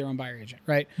have to pay their own buyer agent,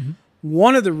 right?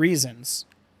 One of the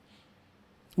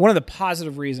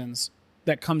positive reasons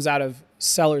that comes out of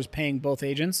sellers paying both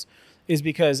agents is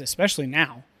because, especially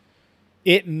now,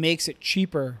 it makes it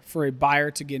cheaper for a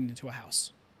buyer to get into a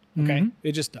house. Okay?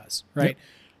 It just does, right?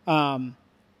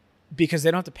 Because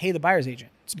they don't have to pay the buyer's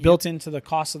agent. It's built into the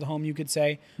cost of the home, you could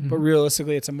say, but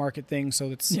realistically it's a market thing,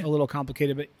 so it's a little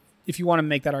complicated. But if you want to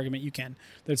make that argument, you can,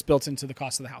 that it's built into the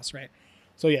cost of the house, right?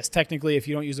 So yes, technically, if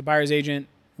you don't use a buyer's agent,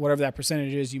 whatever that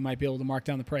percentage is, you might be able to mark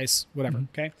down the price, whatever,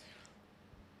 okay?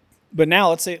 But now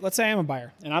let's say I am a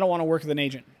buyer and I don't want to work with an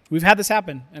agent. We've had this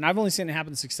happen, and I've only seen it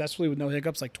happen successfully with no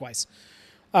hiccups like twice.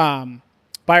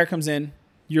 Buyer comes in,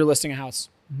 you're listing a house.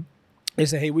 They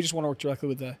say, hey, we just want to work directly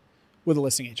with a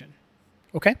listing agent.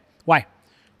 Okay, why?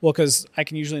 Well, because I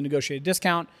can usually negotiate a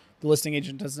discount. The listing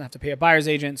agent doesn't have to pay a buyer's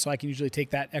agent, so I can usually take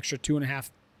that extra 2.5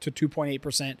 to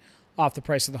 2.8% off the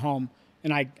price of the home,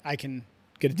 and I can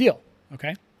get a deal.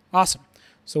 Okay, awesome.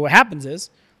 So what happens is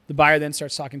the buyer then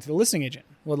starts talking to the listing agent.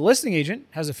 Well, the listing agent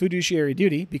has a fiduciary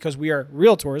duty because we are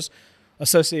realtors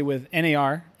associated with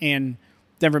NAR and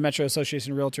Denver Metro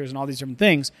Association of Realtors and all these different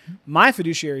things. My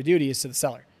fiduciary duty is to the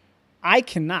seller. I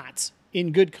cannot,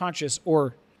 in good conscience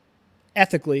or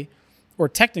ethically or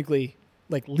technically,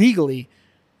 like legally,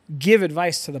 give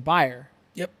advice to the buyer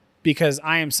because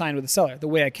I am signed with the seller. The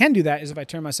way I can do that is if I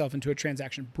turn myself into a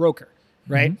transaction broker,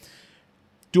 right?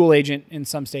 Dual agent in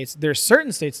some states. There's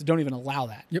certain states that don't even allow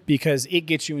that because it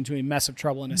gets you into a mess of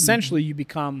trouble. And essentially you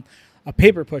become a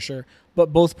paper pusher,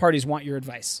 but both parties want your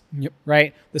advice,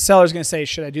 right? The seller's going to say,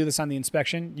 should I do this on the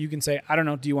inspection? You can say, I don't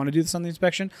know. Do you want to do this on the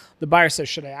inspection? The buyer says,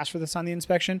 should I ask for this on the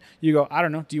inspection? You go, I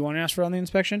don't know. Do you want to ask for it on the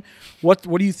inspection? What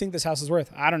do you think this house is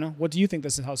worth? I don't know. What do you think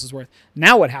this house is worth?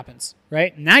 Now what happens,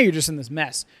 right? Now you're just in this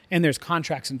mess and there's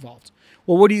contracts involved.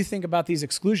 Well, what do you think about these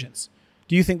exclusions?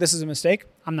 Do you think this is a mistake?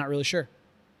 I'm not really sure.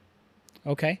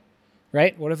 Okay,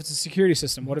 right? What if it's a security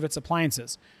system? What if it's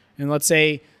appliances? And let's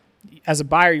say as a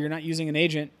buyer, you're not using an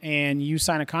agent and you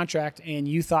sign a contract and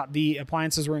you thought the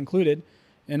appliances were included.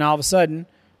 And all of a sudden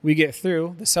we get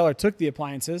through, the seller took the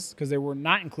appliances because they were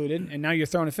not included. And now you're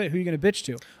throwing a fit. Who are you going to bitch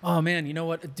to? Oh man, you know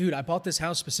what, dude, I bought this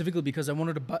house specifically because I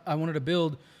wanted to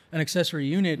build an accessory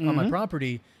unit on my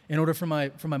property in order for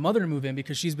my mother to move in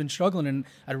because she's been struggling and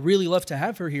I'd really love to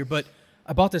have her here. But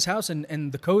I bought this house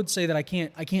and the codes say that I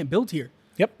can't build here.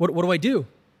 What do I do?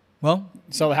 Well,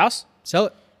 sell the house? Sell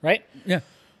it. Right? Yeah.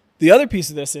 The other piece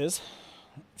of this is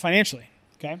financially.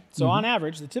 Okay. So on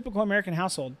average, the typical American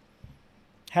household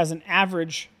has an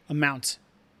average amount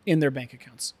in their bank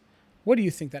accounts. What do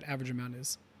you think that average amount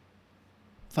is?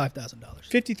 $5,000.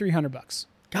 $5,300.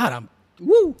 God,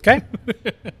 woo. Okay.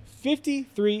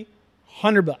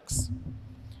 $5,300.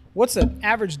 What's the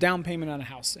average down payment on a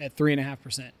house at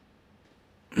 3.5%?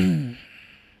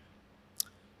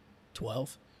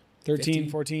 12, 13,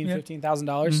 14,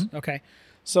 $15,000. Okay.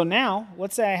 So now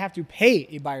let's say I have to pay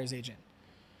a buyer's agent.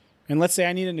 And let's say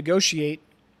I need to negotiate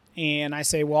and I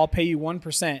say, well, I'll pay you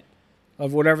 1%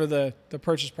 of whatever the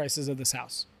purchase price is of this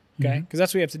house. Okay. Because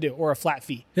that's what you have to do. Or a flat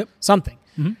fee. Something.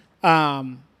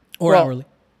 Or hourly.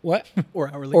 What?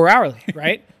 Or hourly. Or hourly,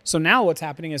 right? So now what's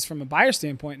happening is from a buyer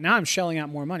standpoint, now I'm shelling out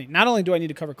more money. Not only do I need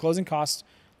to cover closing costs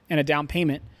and a down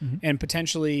payment and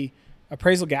potentially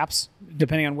appraisal gaps,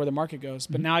 depending on where the market goes,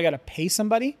 but now I got to pay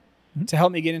somebody to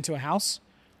help me get into a house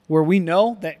where we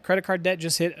know that credit card debt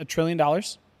just hit $1 trillion,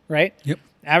 right? Yep.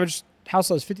 Average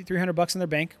household is $5,300 in their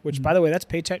bank, which by the way, that's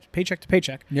paycheck to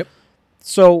paycheck. Yep.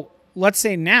 So let's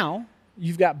say now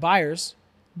you've got buyers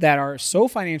that are so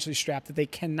financially strapped that they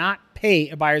cannot pay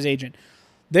a buyer's agent,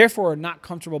 therefore are not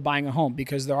comfortable buying a home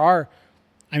because there are,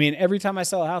 I mean, every time I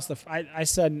sell a house, I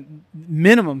said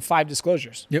minimum 5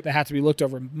 disclosures that have to be looked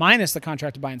over, minus the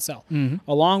contract to buy and sell,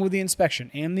 along with the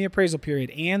inspection and the appraisal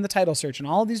period and the title search and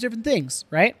all of these different things,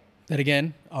 right? That,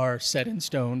 again, are set in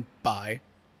stone by...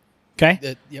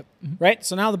 Okay. Yep. Right?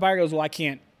 So now the buyer goes, well, I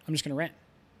can't. I'm just going to rent.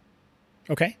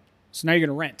 Okay. So now you're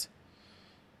going to rent.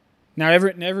 Now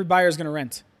every buyer is going to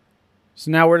rent. So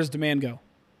now where does demand go?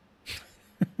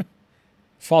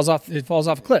 falls off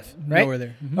a cliff, right? Nowhere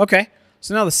there. Okay.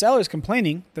 So now the seller is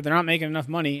complaining that they're not making enough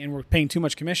money and we're paying too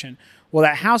much commission. Well,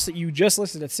 that house that you just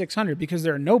listed at $600 because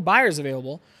there are no buyers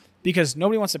available, because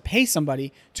nobody wants to pay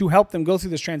somebody to help them go through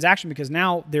this transaction because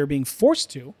now they're being forced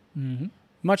to,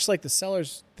 much like the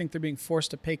sellers think they're being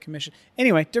forced to pay commission.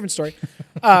 Anyway, different story.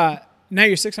 Now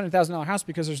your $600,000 house,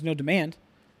 because there's no demand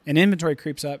and inventory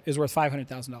creeps up, is worth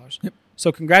 $500,000. Yep.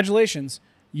 So congratulations,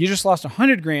 you just lost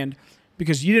 $100,000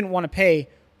 because you didn't want to pay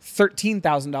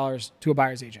 $13,000 to a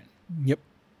buyer's agent. Yep.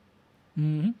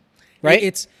 Right?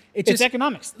 It's It's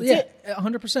economics. That's it.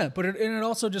 100%. But it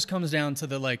also just comes down to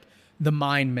the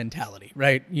mind mentality,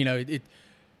 right? You know,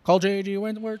 call JAG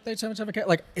Wentworth, they 77K.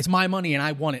 Like, it's my money and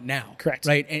I want it now. Correct.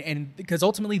 Right? And because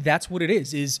ultimately that's what it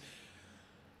is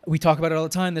we talk about it all the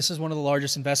time. This is one of the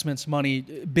largest investments,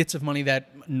 bits of money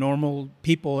that normal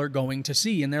people are going to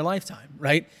see in their lifetime,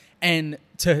 right? And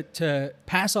to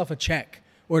pass off a check,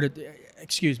 or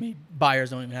buyers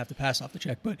don't even have to pass off the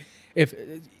check, but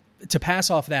to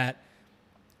pass off that,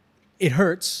 it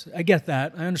hurts. I get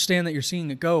that. I understand that you're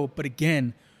seeing it go, but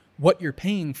again, what you're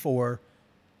paying for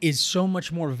is so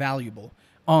much more valuable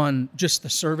on just the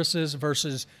services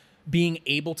versus being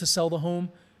able to sell the home.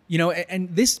 You know,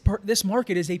 and this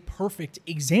market is a perfect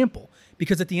example,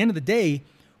 because at the end of the day,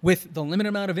 with the limited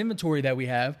amount of inventory that we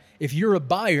have, if you're a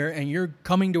buyer and you're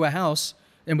coming to a house,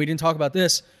 and we didn't talk about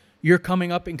this, you're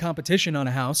coming up in competition on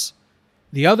a house.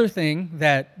 The other thing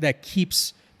that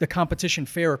keeps the competition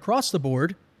fair across the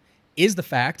board is the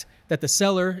fact that the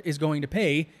seller is going to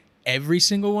pay every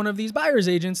single one of these buyer's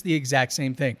agents the exact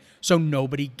same thing. So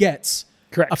nobody gets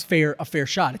a fair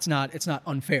shot. It's not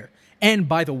unfair. And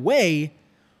by the way,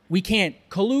 we can't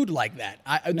collude like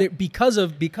that. Because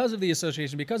of the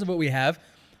association, because of what we have,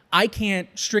 I can't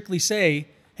strictly say,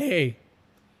 hey,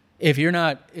 if you're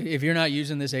not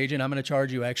using this agent, I'm going to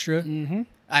charge you extra.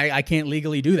 I can't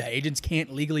legally do that. Agents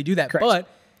can't legally do that. Correct. But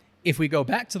if we go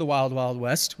back to the Wild Wild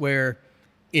West, where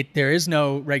there is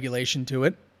no regulation to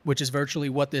it, which is virtually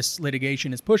what this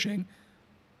litigation is pushing,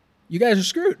 you guys are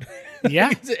screwed.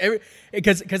 Yeah.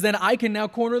 Because then I can now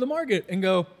corner the market and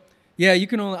go, yeah,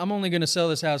 I'm only going to sell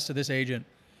this house to this agent.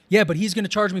 Yeah, but he's going to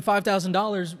charge me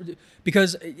 $5,000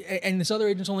 and this other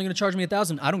agent's only going to charge me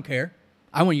 $1,000. I don't care.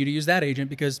 I want you to use that agent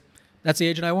because that's the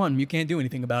agent I want, and you can't do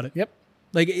anything about it. Yep.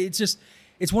 Like, it's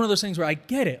one of those things where I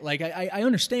get it. Like, I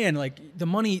understand, like, the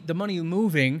money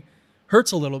moving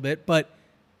hurts a little bit, but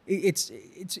it's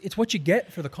what you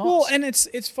get for the cost. Well, and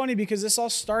it's funny because this all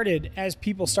started as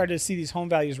people started to see these home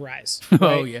values rise.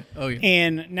 Right? Oh yeah.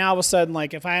 And now all of a sudden,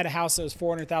 like, if I had a house that was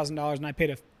 $400,000 and I paid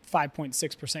a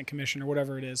 5.6% commission or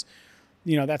whatever it is,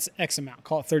 you know, that's X amount.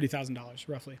 Call it $30,000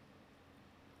 roughly.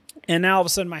 And now all of a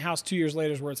sudden, my house 2 years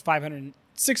later is worth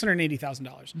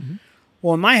 $680,000.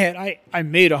 Well, in my head, I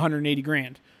made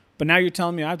 $180,000. But now you're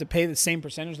telling me I have to pay the same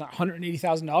percentage, not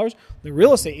 $180,000. The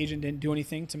real estate agent didn't do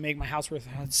anything to make my house worth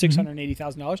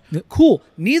 $680,000. Yep. Cool.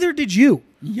 Neither did you.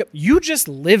 Yep. You just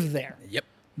lived there. Yep.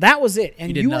 That was it.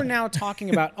 And you are nothing. now talking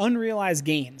about unrealized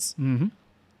gains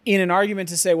in an argument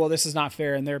to say, well, this is not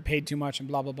fair and they're paid too much and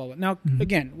blah, blah, blah, blah. Now,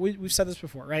 again, we've said this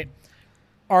before, right?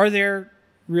 Are there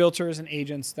realtors and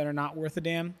agents that are not worth a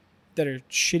damn, that are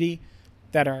shitty,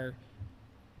 that are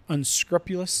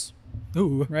unscrupulous?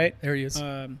 Ooh, right? There he is.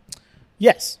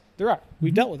 Yes, there are.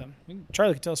 We've dealt with them.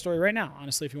 Charlie could tell a story right now,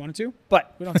 honestly, if you wanted to,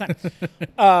 but we don't have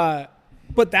time.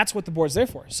 But that's what the board's there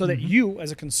for, so that you,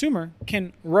 as a consumer,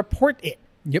 can report it.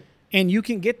 Yep. And you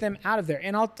can get them out of there.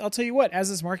 And I'll tell you what,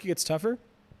 as this market gets tougher,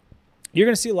 you're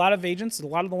going to see a lot of agents, a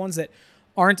lot of the ones that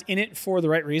aren't in it for the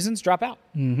right reasons, drop out.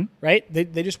 Right?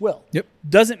 They just will. Yep.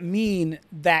 Doesn't mean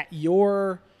that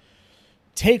your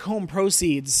take-home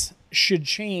proceeds should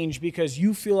change because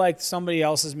you feel like somebody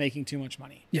else is making too much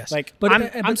money. Yes. Like, but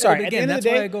I'm sorry. Again, at the end of that's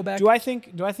the day, why I go back. do I think,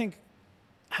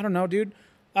 I don't know, dude.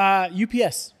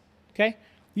 UPS, okay?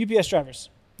 UPS drivers.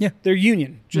 Yeah. They're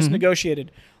union, just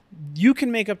negotiated. You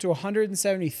can make up to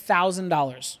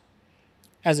 $170,000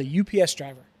 as a UPS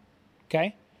driver,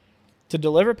 okay? To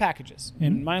deliver packages.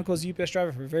 And my uncle was a UPS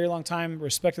driver for a very long time,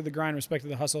 respected the grind,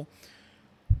 respected the hustle.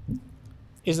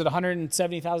 Is it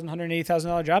 $170,000,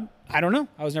 $180,000 job? I don't know.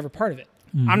 I was never part of it.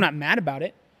 I'm not mad about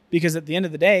it because at the end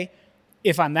of the day,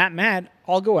 if I'm that mad,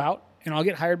 I'll go out and I'll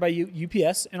get hired by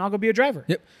UPS and I'll go be a driver.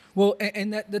 Yep. Well,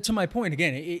 and that to my point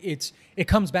again, it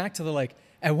comes back to the like,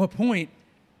 at what point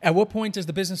does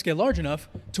the business get large enough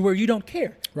to where you don't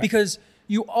care? Right. Because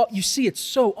you see it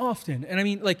so often. And I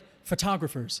mean, like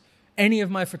photographers, any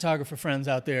of my photographer friends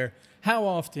out there, how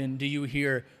often do you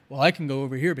hear, well, I can go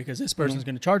over here because this person's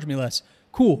going to charge me less?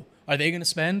 Cool. Are they going to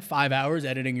spend 5 hours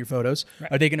editing your photos?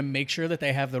 Right. Are they going to make sure that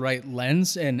they have the right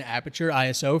lens and aperture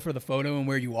ISO for the photo and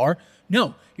where you are?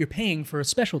 No, you're paying for a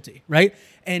specialty, right?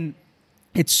 And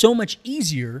it's so much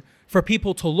easier for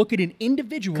people to look at an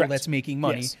individual that's making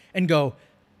money and go,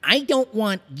 I don't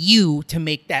want you to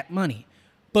make that money.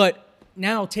 But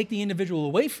now take the individual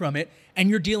away from it and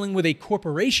you're dealing with a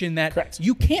corporation that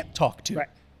you can't talk to. Right.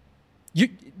 You're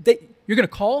going to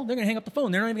call, they're going to hang up the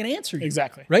phone. They're not even going to answer you.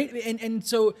 Exactly. Right? And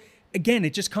so, again,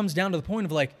 it just comes down to the point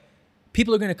of like,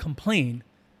 people are going to complain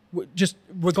just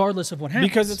regardless of what happens.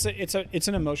 Because it's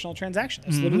an emotional transaction.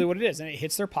 That's literally what it is. And it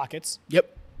hits their pockets.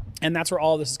 Yep. And that's where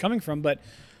all of this is coming from. But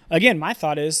again, my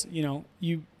thought is,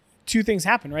 two things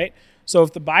happen, right? So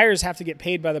if the buyers have to get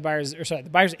paid by the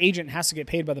buyer's agent has to get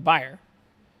paid by the buyer.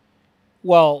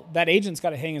 Well, that agent's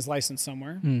got to hang his license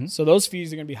somewhere. So those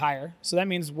fees are going to be higher. So that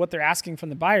means what they're asking from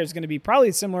the buyer is going to be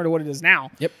probably similar to what it is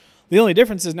now. Yep. The only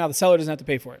difference is now the seller doesn't have to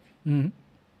pay for it.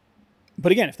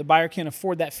 But again, if the buyer can't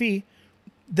afford that fee,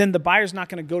 then the buyer's not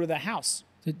going to go to that house.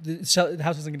 The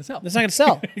house isn't going to sell. It's not going to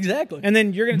sell. Exactly. And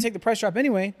then you're going to take the price drop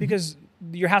anyway because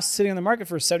your house is sitting on the market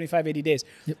for 75, 80 days.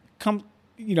 Yep.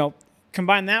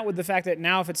 Combine that with the fact that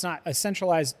now if it's not a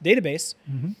centralized database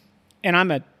and I'm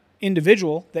an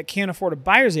individual that can't afford a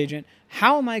buyer's agent,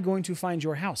 how am I going to find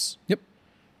your house? Yep.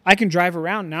 I can drive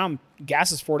around. Now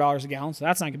gas is $4 a gallon, so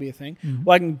that's not going to be a thing.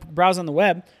 Well, I can browse on the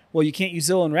web. Well, you can't use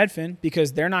Zillow and Redfin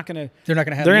because they're not going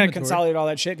to consolidate all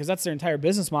that shit because that's their entire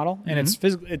business model, and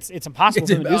it's impossible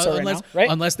for them to do so right now, right?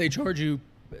 Unless they charge you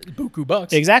buku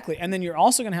bucks. Exactly. And then you're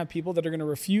also going to have people that are going to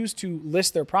refuse to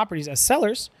list their properties as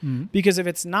sellers because if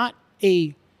it's not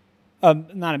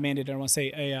not a mandate, I don't want to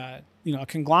say a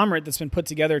conglomerate that's been put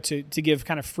together to give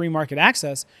kind of free market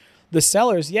access, the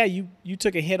sellers, you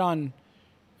took a hit on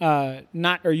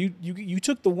you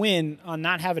took the win on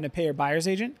not having to pay your buyer's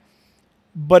agent.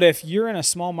 But if you're in a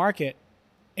small market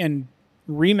and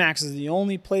Remax is the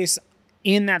only place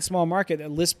in that small market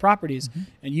that lists properties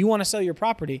and you want to sell your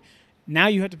property, now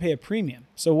you have to pay a premium.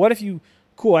 So what if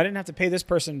I didn't have to pay this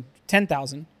person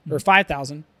 $10,000 or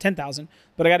 $5,000, $10,000,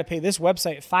 but I got to pay this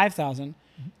website $5,000 and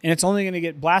it's only going to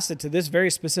get blasted to this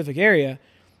very specific area,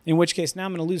 in which case now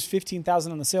I'm going to lose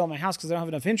 $15,000 on the sale of my house because I don't have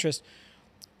enough interest.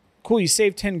 Cool, you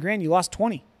saved 10 grand, you lost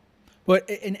 20. But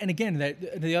and again,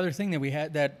 the other thing that we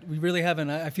had that we really haven't,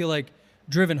 I feel like,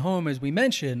 driven home, as we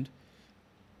mentioned,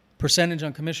 percentage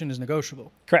on commission is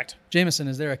negotiable. Correct. Jameson,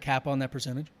 is there a cap on that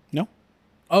percentage? No.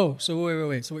 Oh, so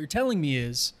wait. So what you're telling me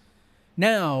is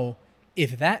now,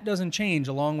 if that doesn't change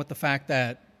along with the fact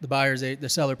that the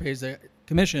seller pays the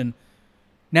commission,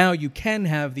 now you can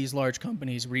have these large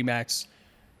companies, Remax,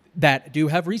 that do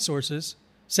have resources,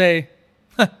 say,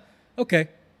 okay,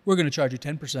 we're going to charge you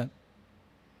 10%.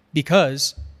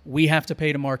 Because we have to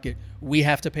pay to market, we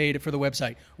have to pay for the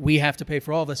website, we have to pay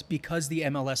for all this because the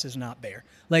MLS is not there.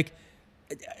 Like,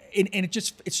 and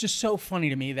it's just so funny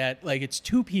to me that like it's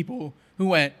two people who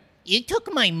went, you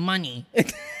took my money,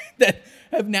 that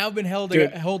have now been held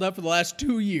up for the last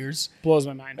 2 years. Blows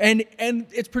my mind. And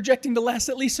it's projecting to last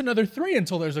at least another 3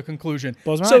 until there's a conclusion.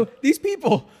 Blows my mind. So these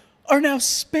people are now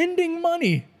spending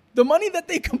money, the money that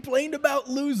they complained about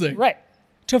losing. Right.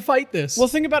 To fight this. Well,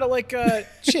 think about it like,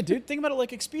 dude. Think about it like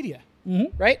Expedia,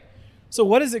 right? So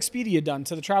what has Expedia done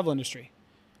to the travel industry?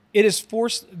 It has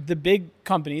forced the big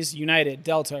companies, United,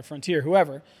 Delta, Frontier,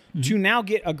 whoever, to now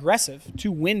get aggressive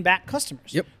to win back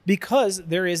customers. Yep. Because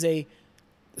there is a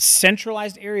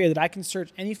centralized area that I can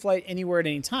search any flight anywhere at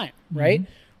any time, right?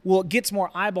 Well, it gets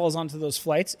more eyeballs onto those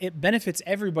flights. It benefits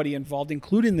everybody involved,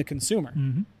 including the consumer.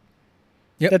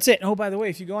 Yep. That's it. Oh, by the way,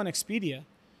 if you go on Expedia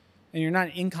and you're not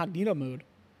in incognito mode,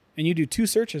 and you do 2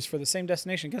 searches for the same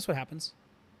destination, guess what happens?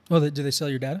 Well, do they sell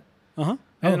your data? And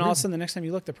then all of a sudden, the next time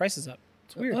you look, the price is up.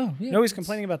 It's weird. Nobody's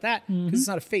complaining about that because it's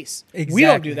not a face. Exactly. We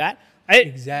don't do that.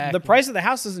 Exactly. The price of the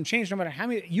house doesn't change no matter how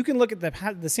many. You can look at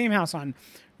the same house on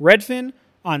Redfin,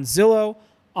 on Zillow,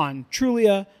 on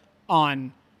Trulia,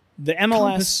 on the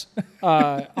MLS,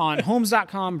 on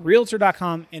Homes.com,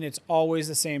 Realtor.com, and it's always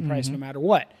the same price no matter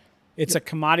what. It's a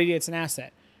commodity. It's an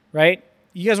asset, right?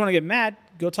 You guys want to get mad?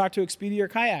 Go talk to Expedia or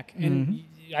Kayak. And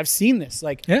I've seen this.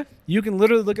 Like, you can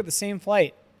literally look at the same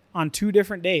flight on 2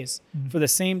 different days for the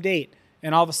same date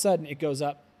and all of a sudden it goes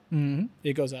up. Mm-hmm.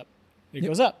 It goes up. It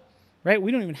goes up. Right?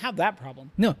 We don't even have that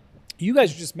problem. No. You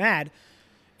guys are just mad.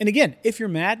 And again, if you're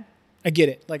mad, I get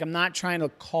it. Like, I'm not trying to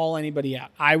call anybody out.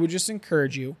 I would just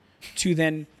encourage you to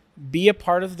then be a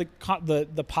part of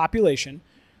the population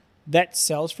that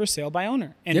sells for sale by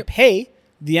owner and pay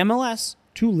the MLS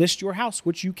to list your house,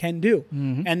 which you can do.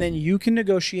 Mm-hmm. And then you can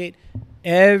negotiate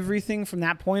everything from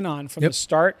that point on, from the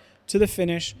start to the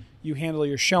finish. You handle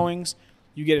your showings.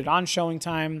 You get it on showing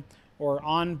time or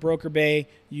on Broker Bay.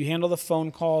 You handle the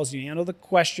phone calls. You handle the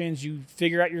questions. You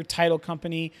figure out your title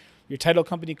company. Your title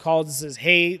company calls and says,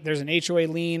 hey, there's an HOA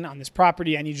lien on this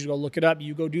property. I need you to go look it up.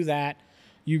 You go do that.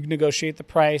 You negotiate the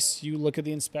price. You look at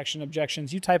the inspection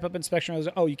objections. You type up inspection.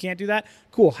 Oh, you can't do that?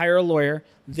 Cool. Hire a lawyer.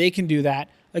 They can do that.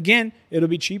 Again, it'll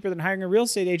be cheaper than hiring a real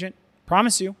estate agent.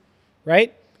 Promise you.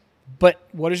 Right? But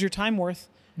what is your time worth?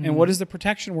 Mm-hmm. And what is the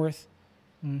protection worth?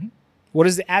 Mm-hmm. What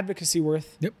is the advocacy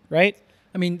worth? Yep. Right?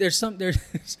 I mean, there's some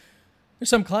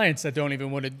clients that don't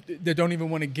even want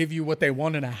to give you what they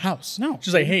want in a house. No.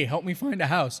 Just like, hey, help me find a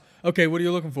house. Okay, what are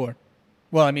you looking for?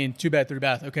 Well, I mean, 2-bed,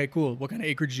 3-bath. Okay, cool. What kind of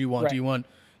acreage do you want? Right. Do you want,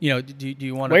 do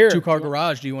you want a 2-car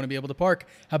garage? Do you want to be able to park?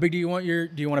 How big do you want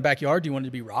a backyard? Do you want it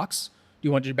to be rocks? Do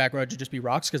you want your backyard to just be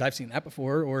rocks? Because I've seen that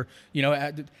before. Or,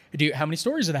 how many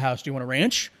stories of the house? Do you want a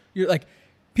ranch? You're like,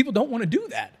 people don't want to do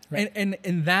that. Right.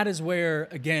 And that is where,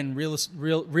 again,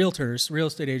 realtors, real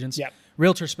estate agents,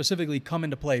 realtors specifically come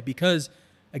into play because,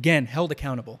 again, held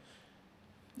accountable.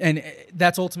 And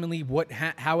that's ultimately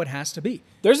how it has to be.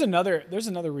 There's another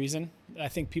reason I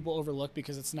think people overlook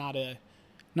because it's not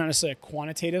necessarily a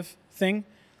quantitative thing.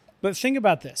 But think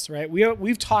about this, right?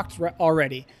 We've talked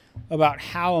already about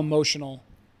how emotional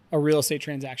a real estate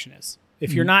transaction is.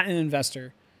 If you're not an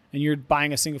investor and you're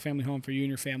buying a single family home for you and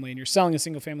your family and you're selling a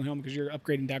single family home because you're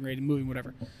upgrading, downgrading, moving,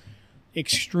 whatever,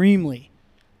 extremely,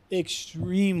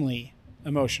 extremely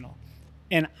emotional.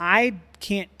 And I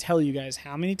can't tell you guys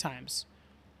how many times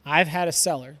I've had a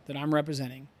seller that I'm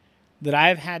representing that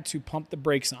I've had to pump the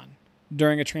brakes on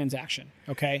during a transaction,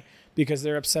 okay? Because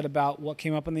they're upset about what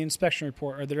came up on the inspection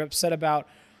report or they're upset about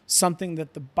something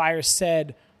that the buyer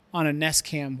said on a Nest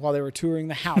Cam while they were touring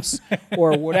the house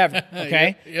or whatever,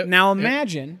 okay? Now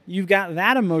imagine you've got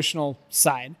that emotional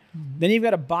side. Mm-hmm. Then you've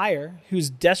got a buyer who's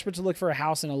desperate to look for a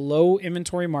house in a low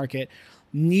inventory market,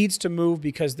 needs to move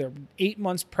because they're 8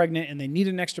 months pregnant and they need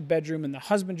an extra bedroom and the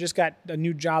husband just got a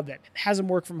new job that has him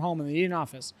work from home and they need an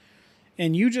office.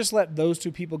 And you just let those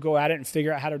two people go at it and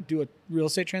figure out how to do a real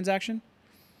estate transaction.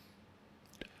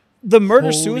 The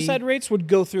murder-suicide rates would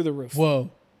go through the roof.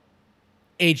 Whoa.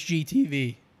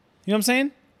 HGTV. You know what I'm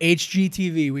saying?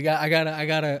 HGTV.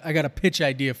 I got a pitch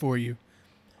idea for you.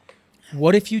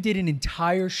 What if you did an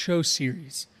entire show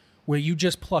series where you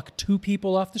just pluck 2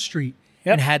 people off the street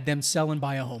and had them sell and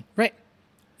buy a home? Right.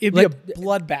 It'd be a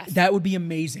bloodbath. That would be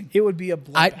amazing. It would be a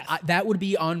bloodbath. That would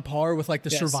be on par with like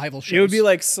the survival shows. It would be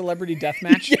like Celebrity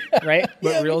Deathmatch, right?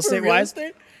 But real estate wise.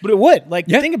 But it would. Like,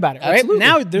 think about it, right? Absolutely.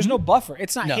 Now there's no buffer.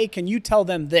 It's not, hey, can you tell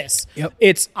them this? Yep.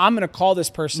 It's, I'm going to call this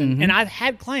person. Mm-hmm. And I've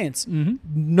had clients,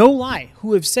 no lie,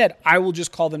 who have said, I will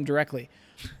just call them directly.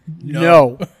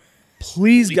 No.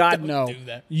 Please, God, no.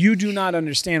 You do not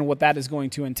understand what that is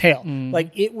going to entail. Mm.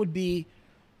 Like, it would be,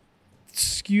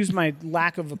 excuse my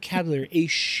lack of vocabulary, a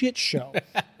shit show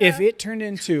if it turned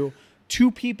into 2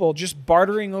 people just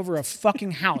bartering over a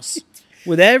fucking house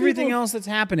with everything else that's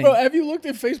happening. Bro, have you looked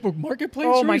at Facebook Marketplace?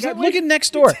 Oh my God. Look at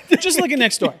Nextdoor. Just look at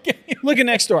Nextdoor. Look at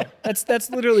Nextdoor.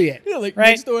 That's literally it. Yeah, like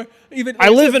right? Nextdoor. Even I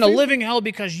live in a living hell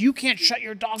because you can't shut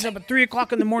your dogs up at 3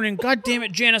 o'clock in the morning. God damn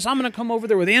it, Janice! I'm going to come over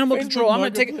there with animal control. I'm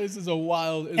going to take it. This is a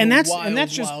wild.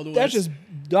 That's just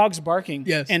dogs barking.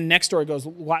 Yes. And Nextdoor goes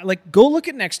like, go look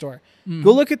at Nextdoor.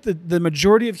 Go look at the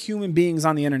majority of human beings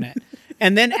on the internet,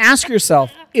 and then ask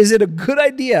yourself: is it a good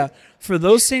idea for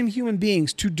those same human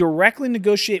beings to directly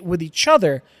negotiate with each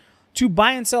other to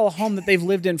buy and sell a home that they've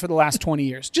lived in for the last 20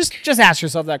 years? Just ask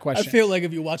yourself that question. I feel like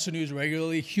if you watch the news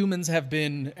regularly, humans have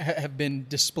been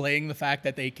displaying the fact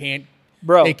that they can't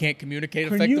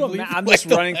communicate effectively. I'm just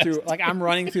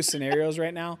running through scenarios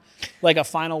right now, like a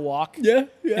final walk. Yeah.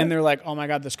 And they're like, oh my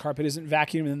God, this carpet isn't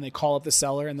vacuumed. And then they call up the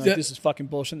seller and they're like, this is fucking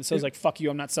bullshit. And the seller's like, fuck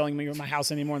you, I'm not selling my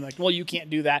house anymore. And they're like, well, you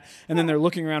can't do that. And then they're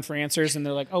looking around for answers and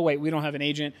they're like, oh wait, we don't have an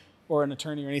agent or an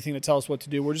attorney or anything to tell us what to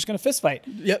do. We're just going to fist fight.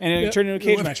 And it turn into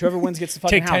a cage match. Whoever wins gets the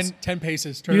fucking house. Take 10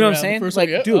 paces. You know what I'm saying?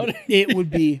 Like, dude, it would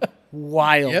be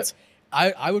wild. Yep.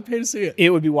 I would pay to see it. It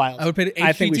would be wild. I would pay to HGTV.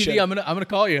 I think we should. I'm gonna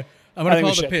call you. I'm going to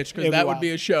call the pitch because that would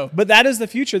be a show. But that is the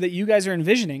future that you guys are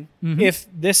envisioning if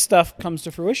this stuff comes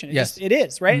to fruition. It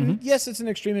is, right? Mm-hmm. And yes, it's an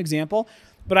extreme example,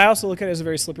 but I also look at it as a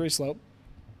very slippery slope.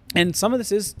 And some of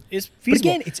this is feasible. But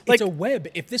again, it's a web.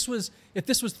 If this was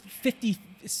 50,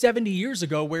 70 years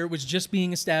ago where it was just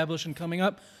being established and coming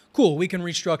up, cool, we can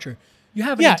restructure. You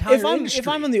have an entire industry. If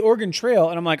I'm on the Oregon Trail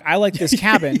and I'm like, I like this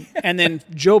cabin, and then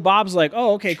Joe Bob's like,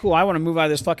 oh, okay, cool, I want to move out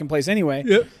of this fucking place anyway.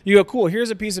 Yep. You go, cool, here's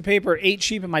a piece of paper, 8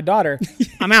 sheep and my daughter.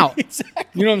 I'm out. Exactly.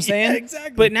 You know what I'm saying? Yeah,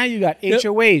 exactly. But now you got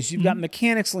HOAs, you've got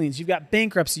mechanics liens, you've got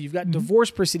bankruptcy, you've got divorce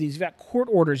proceedings, you've got court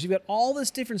orders, you've got all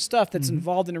this different stuff that's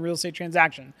involved in a real estate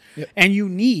transaction. Yep. And you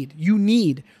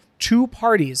need 2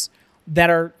 parties that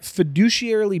are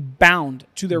fiduciarily bound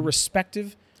to their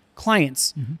respective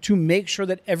clients to make sure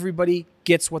that everybody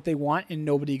gets what they want and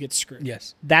nobody gets screwed.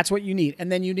 Yes. That's what you need.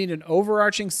 And then you need an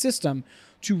overarching system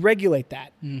to regulate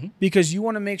that because you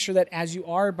want to make sure that as you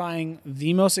are buying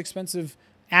the most expensive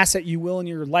asset you will in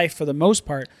your life for the most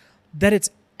part, that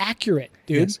it's accurate,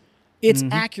 dude. Yes. It's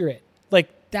accurate. Like,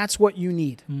 that's what you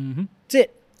need. That's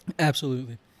it.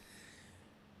 Absolutely.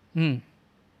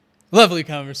 Lovely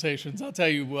conversations, I'll tell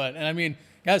you what. And I mean,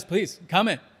 guys, please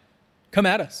comment. Come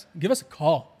at us. Give us a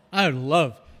call. I would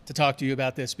love to talk to you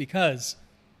about this because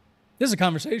this is a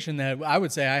conversation that I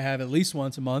would say I have at least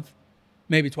once a month,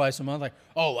 maybe twice a month. Like,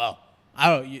 oh, well,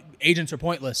 agents are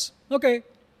pointless. Okay.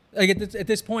 Like at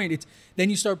this point, then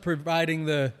you start providing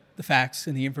the facts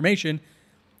and the information,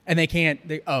 and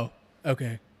oh,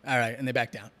 okay, all right, and they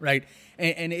back down, right?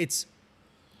 And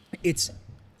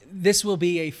this will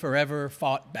be a forever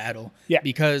fought battle,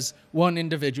 because one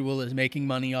individual is making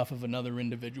money off of another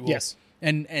individual. Yes.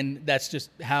 And that's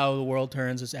just how the world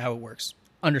turns. It's how it works.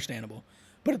 Understandable.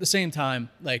 But at the same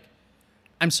time, like,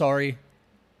 I'm sorry.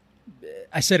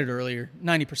 I said it earlier.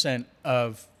 90%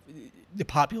 of the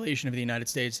population of the United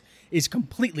States is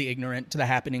completely ignorant to the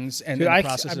happenings and the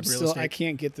process of real estate. I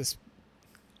can't get this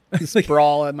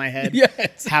brawl in my head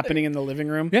happening in the living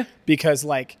room. Yeah. Because,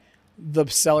 like, the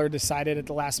seller decided at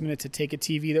the last minute to take a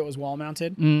TV that was wall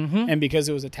mounted, and because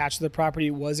it was attached to the property,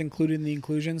 it was included in the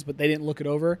inclusions, but they didn't look it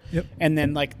over. Yep. And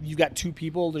then, like, you got 2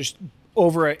 people just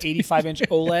over an 85-inch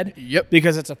OLED. Yep.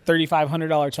 Because it's a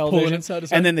 $3,500 television, inside to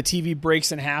side. and then the TV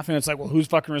breaks in half, and it's like, well, who's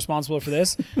fucking responsible for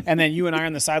this? And then you and I are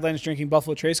on the sidelines drinking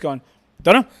Buffalo Trace, going,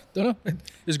 don't know.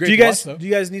 It's great. Do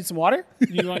you guys need some water?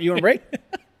 You want a break?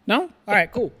 No. All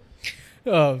right. Cool.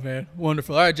 Oh man,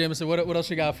 wonderful. All right, Jameson, what else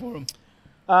you got for him?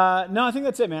 No, I think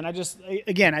that's it, man.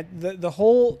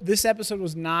 This episode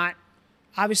was not,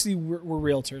 obviously we're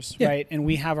realtors, right? And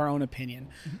we have our own opinion.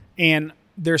 And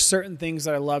there's certain things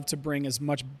that I love to bring as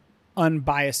much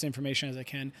unbiased information as I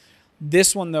can.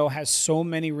 This one, though, has so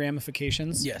many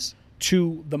ramifications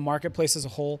to the marketplace as a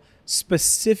whole,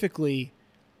 specifically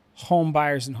home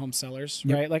buyers and home sellers,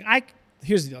 right? Like,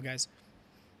 here's the deal, guys.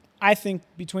 I think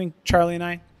between Charlie and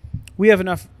I, we have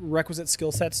enough requisite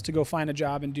skill sets to go find a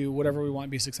job and do whatever we want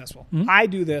and be successful. I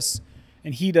do this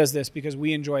and he does this because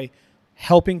we enjoy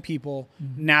helping people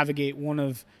navigate one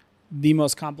of the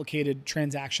most complicated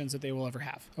transactions that they will ever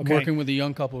have. Okay? Working with a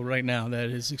young couple right now that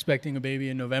is expecting a baby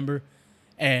in November,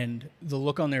 and the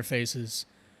look on their faces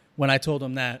when I told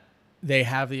them that they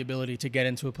have the ability to get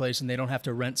into a place and they don't have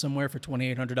to rent somewhere for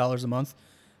 $2,800 a month,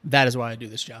 that is why I do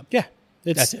this job. Yeah.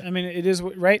 That's it. I mean, it is,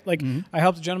 right? Like, I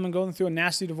helped a gentleman going through a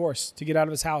nasty divorce to get out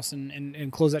of his house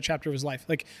and close that chapter of his life.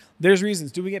 Like, there's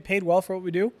reasons. Do we get paid well for what we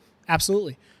do?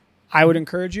 Absolutely. I would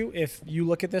encourage you, if you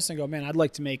look at this and go, man, I'd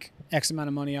like to make X amount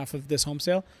of money off of this home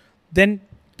sale, then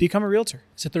become a realtor.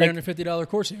 It's a $350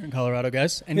 course here in Colorado,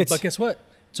 guys. But guess what?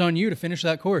 It's on you to finish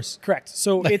that course. Correct.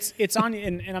 So it's on you.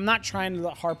 And I'm not trying to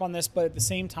harp on this, but at the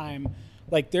same time,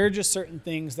 like, there are just certain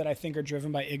things that I think are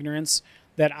driven by ignorance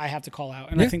that I have to call out.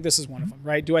 And I think this is one of them,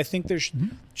 right? Do I think there's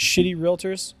shitty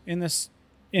realtors in this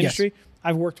industry? Yes.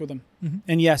 I've worked with them.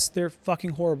 And yes, they're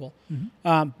fucking horrible.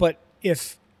 But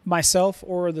if myself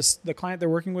or the client they're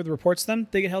working with reports them,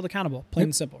 they get held accountable, plain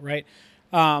and simple, right?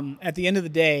 At the end of the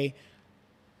day,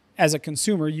 as a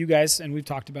consumer, you guys, and we've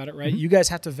talked about it, right? You guys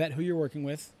have to vet who you're working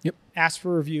with. Ask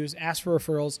for reviews, ask for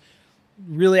referrals,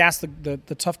 really ask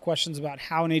the tough questions about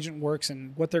how an agent works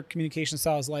and what their communication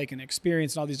style is like and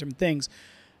experience and all these different things.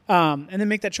 And then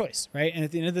make that choice, right? And at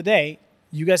the end of the day,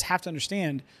 you guys have to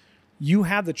understand you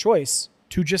have the choice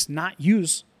to just not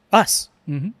use us.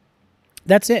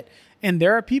 That's it. And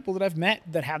there are people that I've met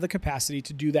that have the capacity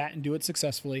to do that and do it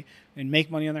successfully and make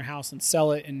money on their house and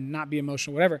sell it and not be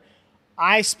emotional, whatever.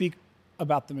 I speak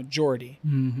about the majority.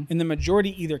 And the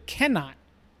majority either cannot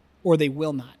or they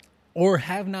will not. Or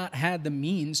have not had the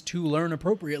means to learn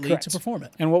appropriately to perform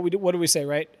it. And what do we say,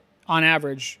 right? On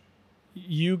average,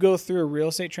 you go through a real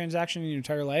estate transaction in your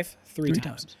entire life three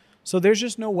times. So there's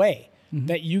just no way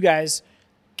that you guys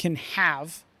can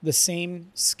have the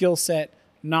same skill set,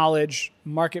 knowledge,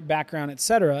 market background,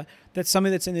 etc., that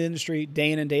somebody that's in the industry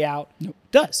day in and day out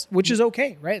does, which is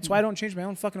okay, right? That's why I don't change my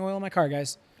own fucking oil in my car,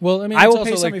 guys. Well, I mean, I it's will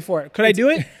pay also somebody for it. Could I do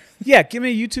it? Yeah, give me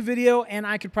a YouTube video, and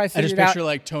I could probably I figure just it out. picture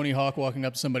like Tony Hawk walking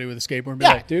up to somebody with a skateboard and be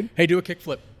Yeah, like, dude. hey, do a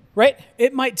kickflip. Right?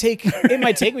 It might take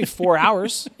me 4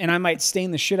 hours, and I might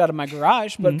stain the shit out of my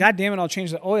garage, but God damn it, I'll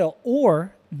change the oil.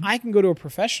 Or I can go to a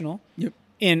professional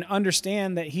and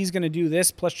understand that he's going to do this,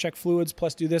 plus check fluids,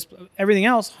 plus do this, everything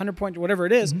else, 100 point, whatever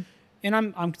it is, and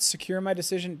I'm secure in my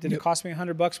decision. Did it cost me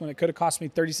 $100 when it could have cost me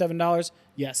 $37?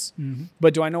 Yes.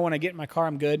 But do I know when I get in my car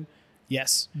I'm good?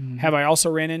 Yes. Have I also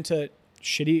ran into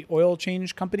shitty oil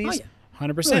change companies?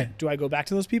 100%. Right. Do I go back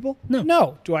to those people? No.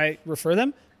 No. Do I refer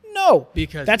them? No.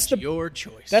 Because that's it's your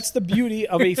choice. That's the beauty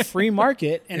of a free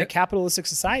market and a capitalistic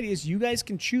society is you guys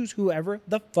can choose whoever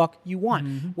the fuck you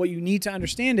want. What you need to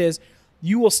understand is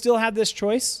you will still have this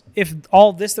choice if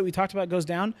all this that we talked about goes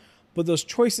down, but those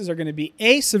choices are going to be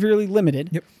A, severely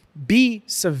limited, B,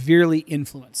 severely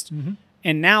influenced.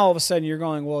 And now all of a sudden you're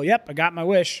going, well, yep, I got my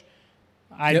wish.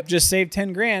 I just saved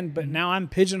 10 grand, but now I'm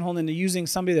pigeonholed into using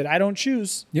somebody that I don't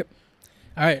choose. Yep.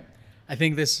 All right. I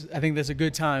think this is a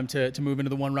good time to move into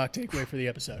the one rock takeaway for the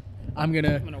episode. I'm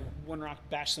gonna one rock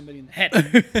bash somebody in the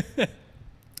head.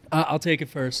 I'll take it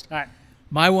first. All right.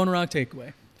 My one rock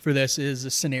takeaway for this is a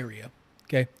scenario.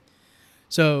 Okay.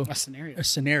 So A scenario. A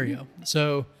scenario.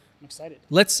 So I'm excited.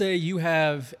 let's say you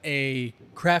have a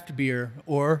craft beer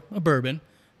or a bourbon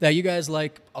that you guys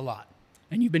like a lot,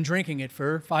 and you've been drinking it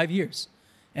for 5 years,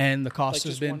 and the cost Like has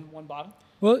just been one bottle?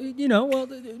 well,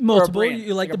 multiple. brand.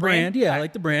 You like Like the a brand? brand, yeah, I Got it.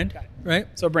 like the brand, Got it. right?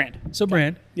 So brand. So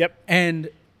brand. Yep. And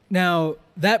now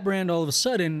that brand all of a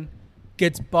sudden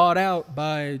gets bought out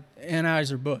by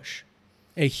Anheuser-Busch,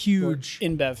 a huge,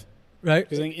 InBev. right?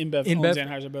 Because I think InBev owns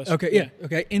Anheuser-Busch. Okay, yeah.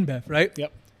 Okay, InBev, right?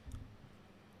 Yep.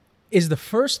 Is the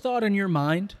first thought in your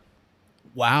mind,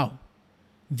 wow,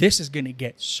 this is going to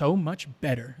get so much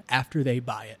better after they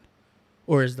buy it?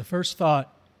 Or is the first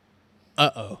thought,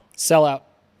 uh-oh, Sell out.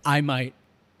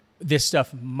 this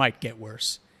stuff might get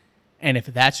worse? And if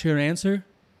that's your answer,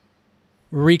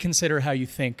 reconsider how you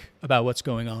think about what's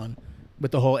going on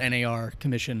with the whole NAR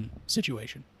commission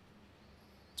situation.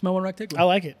 It's my one rock takeaway. I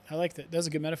like it. I like that. That was a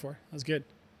good metaphor. That was good.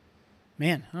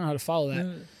 Man, I don't know how to follow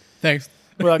that Thanks.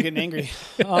 without getting angry.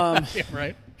 Yeah,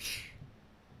 right.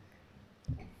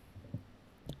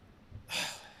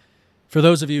 For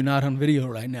those of you not on video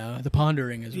right now, the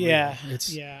pondering is Yeah. real.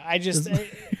 It's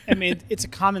I mean, it's a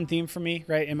common theme for me,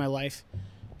 right, in my life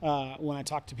when I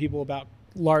talk to people about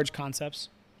large concepts.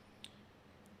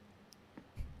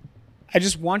 I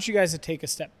just want you guys to take a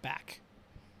step back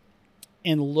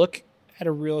and look at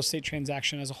a real estate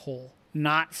transaction as a whole,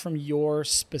 not from your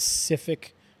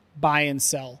specific buy and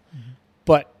sell,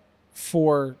 but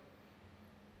for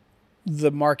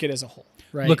the market as a whole,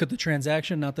 right? Look at the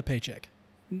transaction, not the paycheck.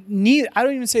 I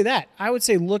don't even say that. I would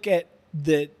say look at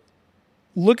the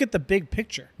big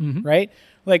picture, right?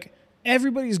 Like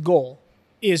everybody's goal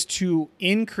is to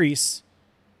increase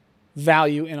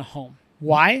value in a home.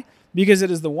 Why? Because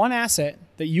it is the one asset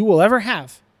that you will ever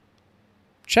have.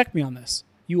 Check me on this.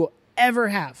 You will ever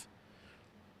have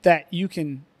that you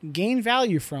can gain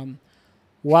value from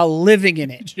while living in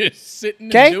it. Just sitting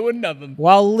Okay? and doing nothing.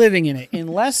 While living in it,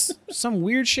 unless some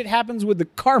weird shit happens with the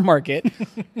car market,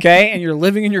 okay, and you're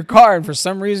living in your car, and for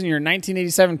some reason your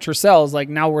 1987 Tercel is like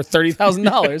now worth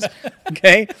 $30,000,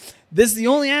 okay, this is the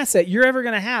only asset you're ever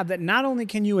going to have that not only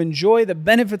can you enjoy the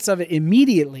benefits of it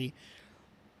immediately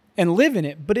and live in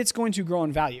it, but it's going to grow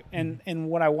in value. And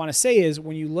what I want to say is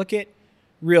when you look at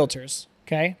realtors,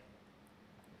 okay,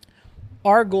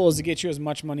 our goal is to get you as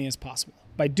much money as possible.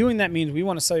 By doing that means we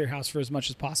want to sell your house for as much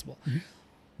as possible.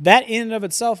 That in and of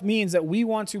itself means that we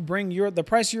want to bring the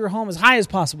price of your home as high as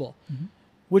possible,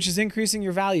 which is increasing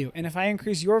your value. And if I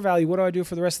increase your value, what do I do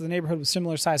for the rest of the neighborhood with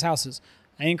similar size houses?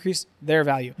 I increase their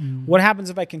value. What happens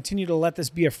if I continue to let this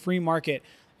be a free market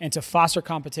and to foster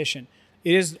competition?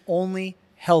 It is only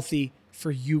healthy for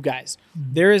you guys.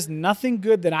 There is nothing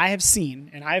good that I have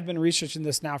seen, and I have been researching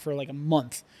this now for like a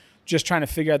month, just trying to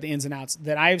figure out the ins and outs,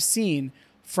 that I have seen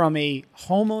from a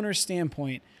homeowner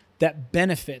standpoint that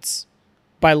benefits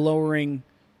by lowering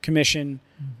commission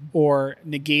or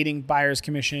negating buyer's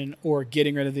commission or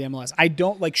getting rid of the MLS. I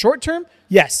don't like short term.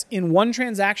 Yes. In one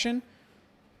transaction,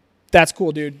 that's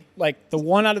cool, dude. Like the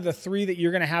one out of the three that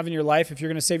you're going to have in your life, if you're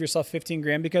going to save yourself 15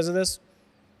 grand because of this,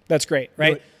 that's great.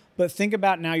 Right. But think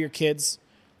about now your kids,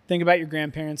 think about your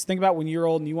grandparents, think about when you're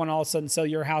old and you want to all of a sudden sell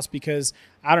your house because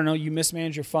I don't know, you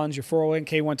mismanaged your funds, your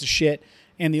 401k went to shit.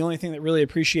 And the only thing that really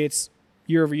appreciates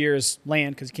year over year is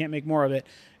land because you can't make more of it.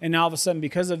 And now all of a sudden,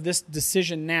 because of this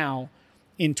decision now,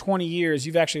 in 20 years,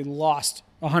 you've actually lost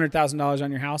 $100,000 on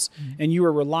your house, and you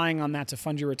were relying on that to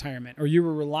fund your retirement, or you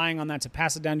were relying on that to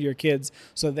pass it down to your kids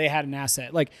so that they had an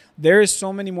asset. Like, there is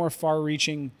so many more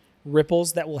far-reaching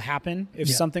ripples that will happen if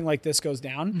something like this goes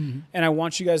down. And I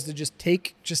want you guys to just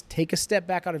take a step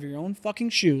back out of your own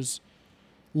fucking shoes,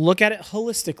 look at it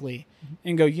holistically,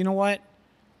 and go, you know what?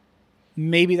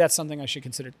 Maybe that's something I should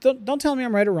consider. Don't tell me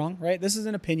I'm right or wrong, right? This is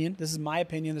an opinion. This is my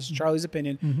opinion. This is Charlie's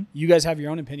opinion. You guys have your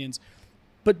own opinions.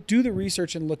 But do the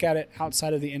research and look at it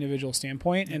outside of the individual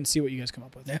standpoint and see what you guys come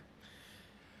up with. Yeah.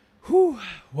 Whew,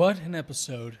 what an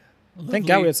episode. Lovely. Thank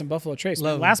God we had some Buffalo Trace.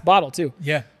 Last bottle, too.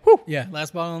 Yeah. Whew. Yeah,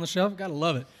 last bottle on the shelf. Gotta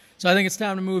love it. So I think it's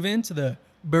time to move into the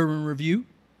bourbon review.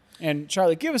 And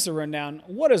Charlie, give us a rundown.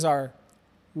 What does our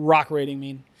rock rating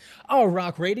mean? Our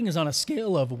rock rating is on a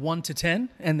scale of 1 to 10,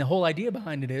 and the whole idea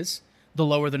behind it is the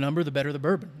lower the number, the better the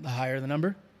bourbon. The higher the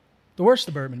number, the worse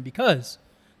the bourbon, because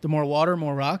the more water,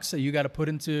 more rocks that you got to put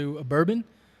into a bourbon,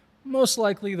 most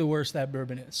likely the worse that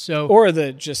bourbon is. So, or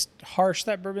the just harsh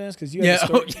that bourbon is, because you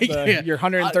have your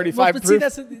 135 proof.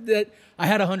 See, that I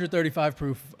had 135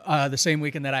 proof the same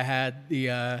weekend that I had the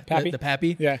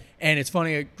Pappy. Yeah. And it's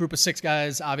funny, a group of 6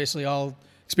 guys, obviously all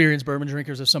experienced bourbon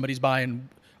drinkers. If somebody's buying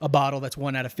a bottle that's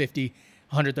 1 out of 50,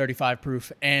 135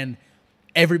 proof, and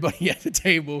everybody at the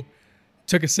table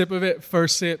took a sip of it,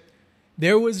 first sip.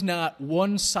 There was not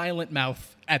one silent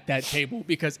mouth at that table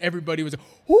because everybody was,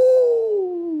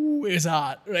 ooh, it's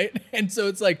hot, right? And so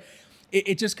it's like,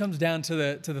 it just comes down to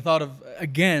the thought of,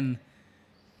 again,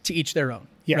 to each their own,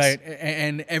 right?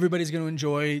 And everybody's going to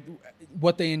enjoy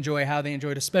what they enjoy, how they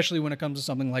enjoy it, especially when it comes to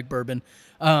something like bourbon.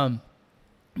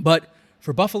 But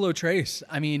for Buffalo Trace,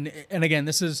 I mean, and again,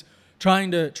 this is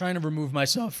trying to remove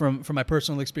myself from my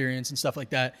personal experience and stuff like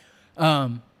that.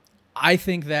 I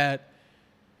think that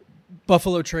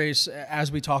Buffalo Trace,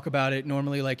 as we talk about it,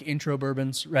 normally like intro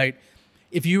bourbons, right?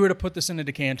 If you were to put this in a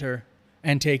decanter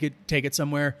and take it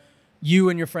somewhere, you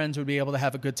and your friends would be able to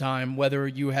have a good time, whether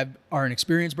you are an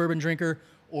experienced bourbon drinker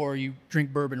or you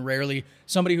drink bourbon rarely.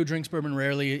 Somebody who drinks bourbon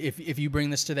rarely, if you bring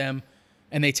this to them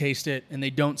and they taste it and they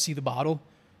don't see the bottle,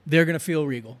 they're going to feel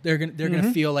regal. They're going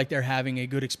to feel like they're having a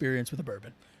good experience with a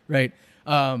bourbon, right?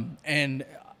 And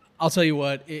I'll tell you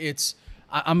what,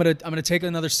 I'm gonna take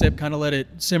another sip, kind of let it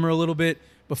simmer a little bit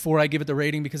before I give it the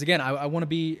rating, because again, I want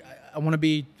to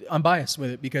be unbiased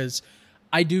with it, because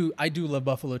I do love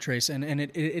Buffalo Trace, and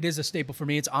it is a staple for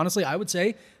me. It's honestly, I would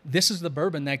say this is the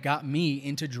bourbon that got me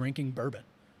into drinking bourbon,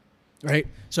 right?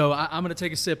 So I'm gonna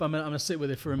take a sip. I'm gonna sit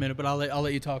with it for a minute, but I'll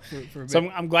let you talk for a bit. So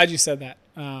I'm glad you said that.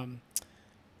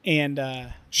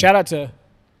 And shout out to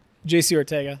JC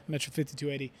Ortega, Metro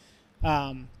 5280.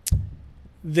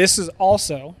 This is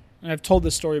also, and I've told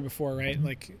this story before, right?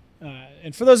 Like,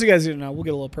 and for those of you guys who don't know, we'll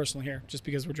get a little personal here just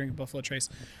because we're drinking Buffalo Trace.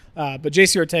 But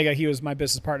JC Ortega, he was my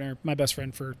business partner, my best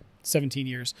friend for 17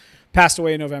 years. Passed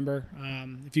away in November.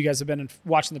 If you guys have been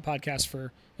watching the podcast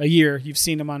for a year, you've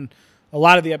seen him on a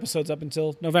lot of the episodes up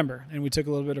until November, and we took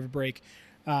a little bit of a break.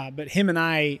 But him and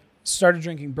I started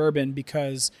drinking bourbon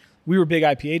because we were big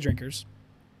IPA drinkers.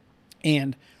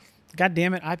 And God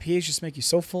damn it, IPAs just make you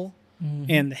so full.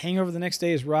 And the hangover the next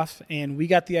day is rough. And we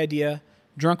got the idea,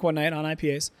 drunk one night on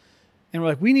IPAs, and we're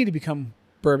like, we need to become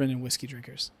bourbon and whiskey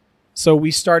drinkers. So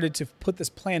we started to put this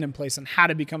plan in place on how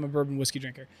to become a bourbon whiskey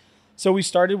drinker. So we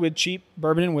started with cheap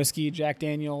bourbon and whiskey, Jack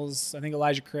Daniels, I think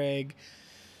Elijah Craig.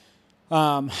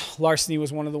 Larceny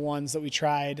was one of the ones that we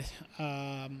tried,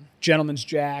 Gentleman's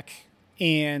Jack,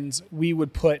 and we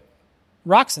would put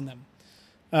rocks in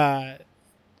them.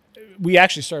 We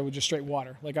actually started with just straight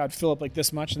water. Like, I'd fill up like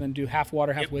this much and then do half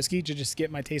water, half whiskey to just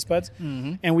get my taste buds.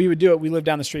 And we would do it. We lived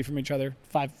down the street from each other,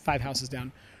 five houses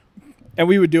down. And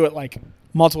we would do it like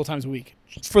multiple times a week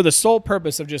for the sole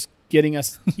purpose of just getting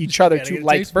us each other to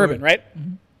like bourbon, right?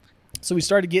 So we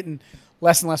started getting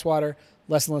less and less water.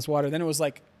 Then it was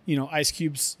like, ice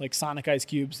cubes, like Sonic ice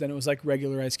cubes. Then it was like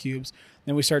regular ice cubes.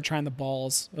 Then we started trying the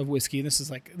balls of whiskey. This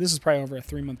is probably over a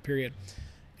 3-month period.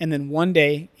 And then one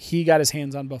day he got his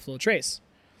hands on Buffalo Trace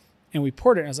and we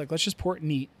poured it. And I was like, let's just pour it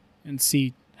neat and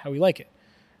see how we like it.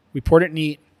 We poured it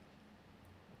neat.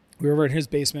 We were over at his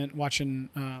basement watching,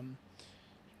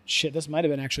 this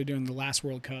might've been actually during the last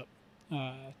World Cup.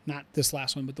 Not this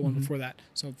last one, but the one before that.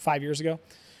 So 5 years ago,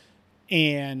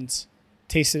 and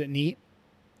tasted it neat.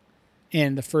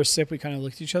 And the first sip, we kind of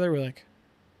looked at each other. We're like,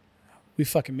 we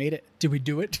fucking made it. Did we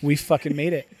do it? We fucking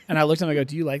made it. And I looked at him, I go,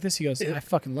 do you like this? He goes, I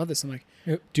fucking love this. I'm like,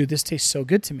 dude, this tastes so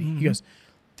good to me. He goes,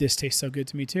 this tastes so good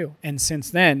to me too. And since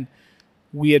then,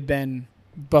 we had been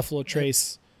Buffalo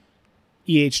Trace,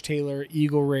 E.H. Taylor,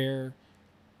 Eagle Rare,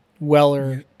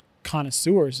 Weller,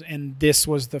 connoisseurs, and this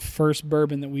was the first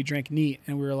bourbon that we drank neat,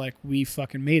 and we were like, we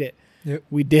fucking made it. Yep.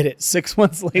 We did it. 6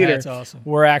 months later, That's awesome.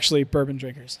 we're actually bourbon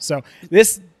drinkers. So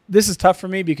this is tough for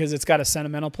me because it's got a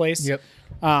sentimental place. Yep.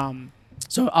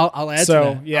 So I'll add to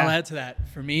that. Yeah. I'll add to that.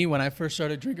 For me, when I first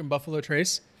started drinking Buffalo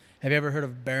Trace, have you ever heard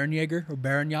of Baron or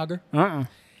Baron Jager?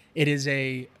 It is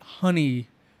a honey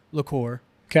liqueur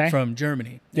from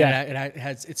Germany. Yeah.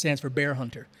 It stands for bear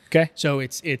hunter. Okay. So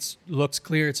it's looks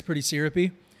clear. It's pretty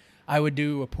syrupy. I would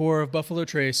do a pour of Buffalo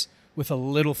Trace with a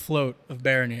little float of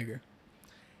Baron Jager.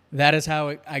 That is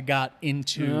how I got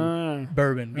into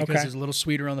bourbon, because it's a little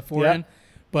sweeter on the forehand.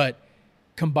 But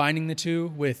combining the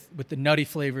two with the nutty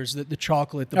flavors, the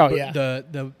chocolate,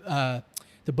 the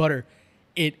butter,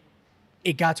 it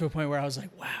got to a point where I was like,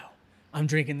 wow, I'm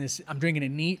drinking this. I'm drinking it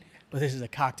neat, but this is a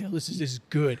cocktail. This is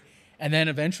good. And then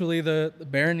eventually the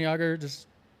Baron Jager just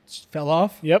fell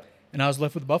off. Yep. And I was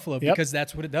left with Buffalo because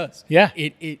that's what it does. Yeah.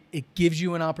 It gives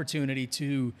you an opportunity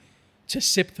to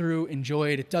sip through,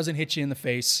 enjoy it. It doesn't hit you in the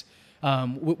face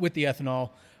with the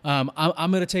ethanol.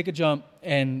 I'm going to take a jump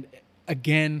and,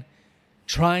 again,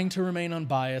 trying to remain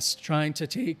unbiased, trying to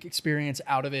take experience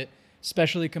out of it,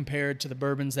 especially compared to the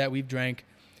bourbons that we've drank.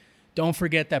 Don't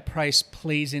forget that price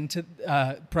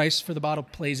for the bottle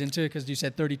plays into it, because you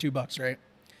said $32, right?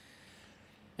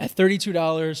 At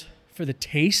 $32 for the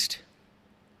taste,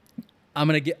 I'm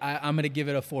gonna give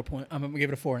it a 4 point. I'm gonna give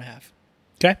it a 4.5.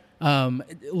 Okay.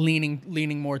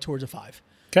 Leaning more towards a 5.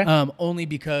 Okay. Only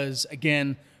because,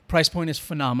 again, price point is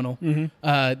phenomenal.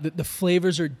 Mm-hmm. The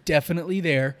flavors are definitely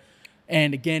there,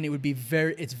 and again,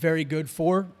 it's very good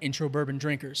for intro bourbon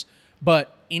drinkers.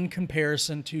 But in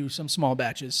comparison to some small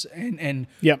batches and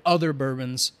other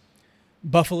bourbons,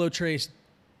 Buffalo Trace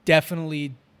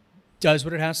definitely does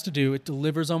what it has to do. It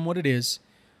delivers on what it is,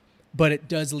 but it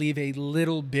does leave a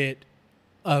little bit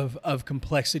of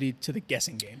complexity to the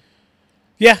guessing game.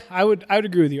 Yeah, I would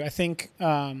agree with you. I think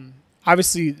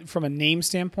obviously from a name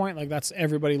standpoint, like that's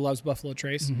everybody loves Buffalo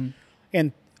Trace,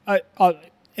 and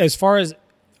as far as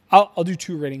I'll do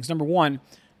 2 ratings. Number 1,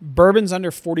 bourbon's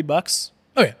under $40.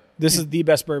 Oh yeah, this is the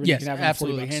best bourbon you can have.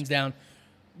 Absolutely, $40. hands down.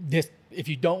 If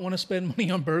you don't want to spend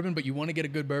money on bourbon, but you want to get a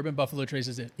good bourbon, Buffalo Trace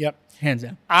is it. Yep, hands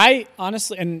down. I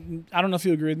honestly, and I don't know if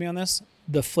you agree with me on this,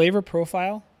 the flavor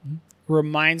profile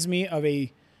reminds me of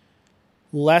a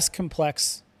less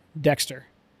complex Dexter.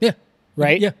 Yeah.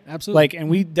 Right? Yeah, absolutely. Like,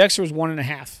 and Dexter was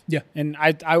 1.5. Yeah. And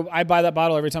I buy that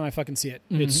bottle every time I fucking see it.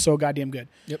 It's so goddamn good.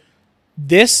 Yep.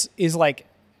 This is like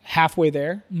halfway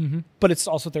there, but it's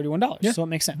also $31. Yeah. So it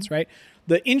makes sense, right?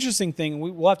 The interesting thing,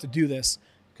 we'll have to do this,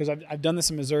 because I've done this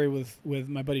in Missouri with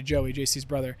my buddy Joey, JC's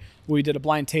brother. We did a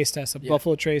blind taste test of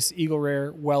Buffalo Trace, Eagle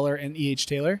Rare, Weller, and E.H.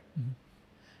 Taylor.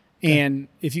 And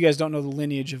if you guys don't know the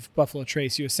lineage of Buffalo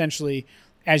Trace, you essentially,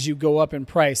 as you go up in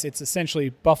price, it's essentially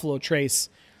Buffalo Trace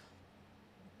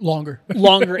longer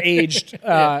aged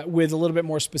with a little bit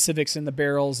more specifics in the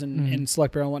barrels and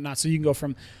select barrel and whatnot. So you can go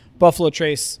from Buffalo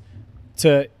Trace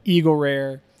to Eagle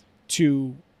Rare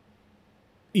to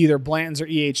either Blanton's or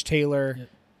E.H. Taylor. Yep.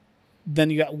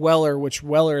 Then you got Weller, which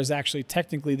Weller is actually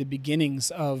technically the beginnings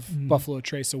of Buffalo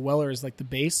Trace. So Weller is like the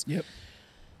base. Yep.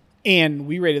 And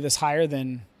we rated this higher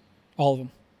than all of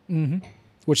them,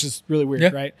 which is really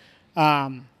weird, right?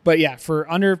 But yeah, for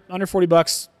under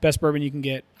 $40, best bourbon you can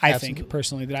get, I think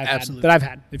personally that I've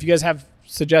had. If you guys have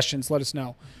suggestions, let us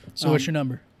know. So what's your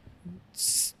number?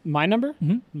 My number?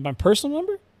 My personal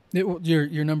number?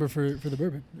 Your number for the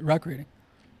bourbon rock rating.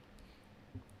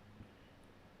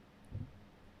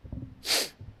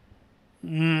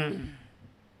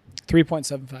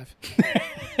 3.75.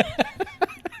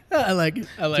 I like it.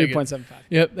 3.75.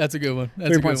 Yep, that's a good one.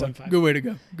 That's 3.75. Good way to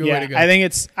go. Good way to go. I think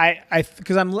it's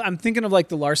because I'm thinking of like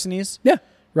the larcenies. Yeah.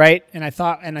 Right. And I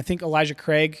think Elijah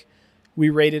Craig, we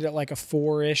rated it like a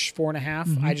 4-ish,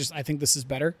 4.5. I think this is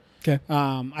better. Okay.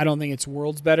 I don't think it's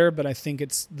worlds better, but I think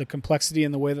it's the complexity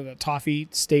and the way that the toffee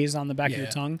stays on the back of your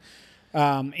tongue.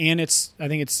 And I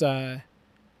think it's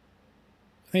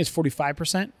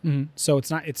 45%. So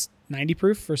it's 90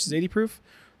 proof versus 80 proof.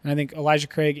 And I think Elijah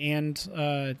Craig and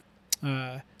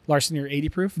Larceny are 80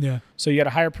 proof. Yeah. So you got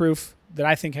a higher proof that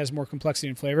I think has more complexity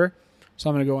and flavor. So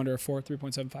I'm going to go under a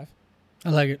 3.75. I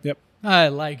like it. Yep. I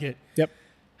like it. Yep.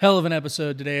 Hell of an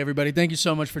episode today, everybody. Thank you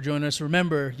so much for joining us.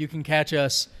 Remember, you can catch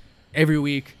us every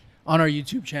week on our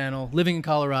YouTube channel, Living in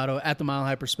Colorado, at the Mile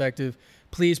High Perspective.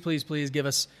 Please, please, please give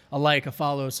us a like, a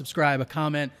follow, subscribe, a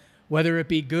comment, whether it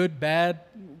be good, bad,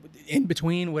 in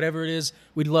between, whatever it is.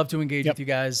 We'd love to engage with you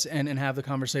guys and have the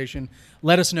conversation.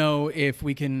 Let us know if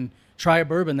we can try a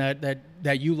bourbon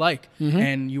that you like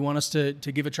and you want us to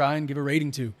give a try and give a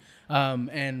rating to.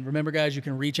 And remember, guys, you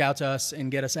can reach out to us and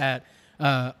get us at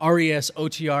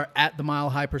RESOTR at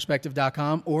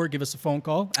themilehighperspective.com, or give us a phone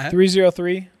call at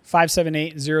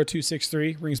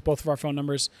 303-578-0263. Rings both of our phone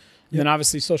numbers. And then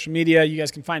obviously social media. You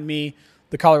guys can find me,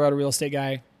 the Colorado Real Estate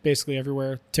Guy, basically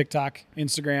everywhere. TikTok,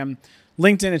 Instagram,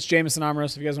 LinkedIn. It's Jameson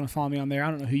Amros. If you guys want to follow me on there.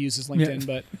 I don't know who uses LinkedIn,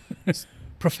 but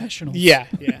professionals. Yeah.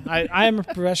 I am a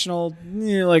professional,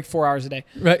 like 4 hours a day.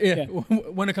 Right. Yeah.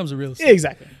 When it comes to real estate.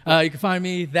 Exactly. You can find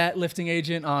me, That Lifting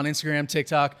Agent, on Instagram,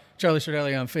 TikTok, Charlie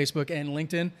Sardelli on Facebook and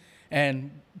LinkedIn.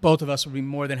 And both of us would be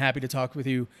more than happy to talk with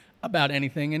you about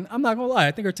anything. And I'm not going to lie,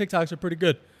 I think our TikToks are pretty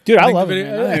good. Dude, I love it.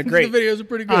 Man. I think great. The videos are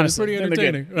pretty good. Honestly, it's pretty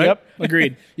entertaining. Right? Yep,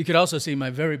 agreed. You could also see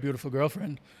my very beautiful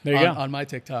girlfriend on my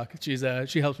TikTok. She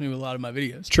helps me with a lot of my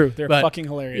videos. True. They're fucking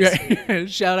hilarious. Yeah,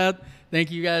 shout out. Thank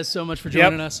you guys so much for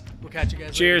joining us. We'll catch you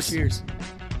guys Cheers. later. Cheers.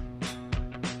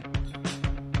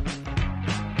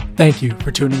 Thank you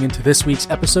for tuning into this week's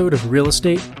episode of Real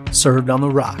Estate Served on the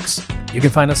Rocks. You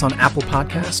can find us on Apple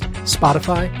Podcast,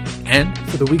 Spotify, and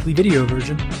for the weekly video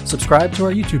version, subscribe to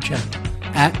our YouTube channel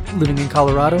at Living in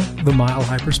Colorado, The Mile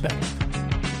High Perspective.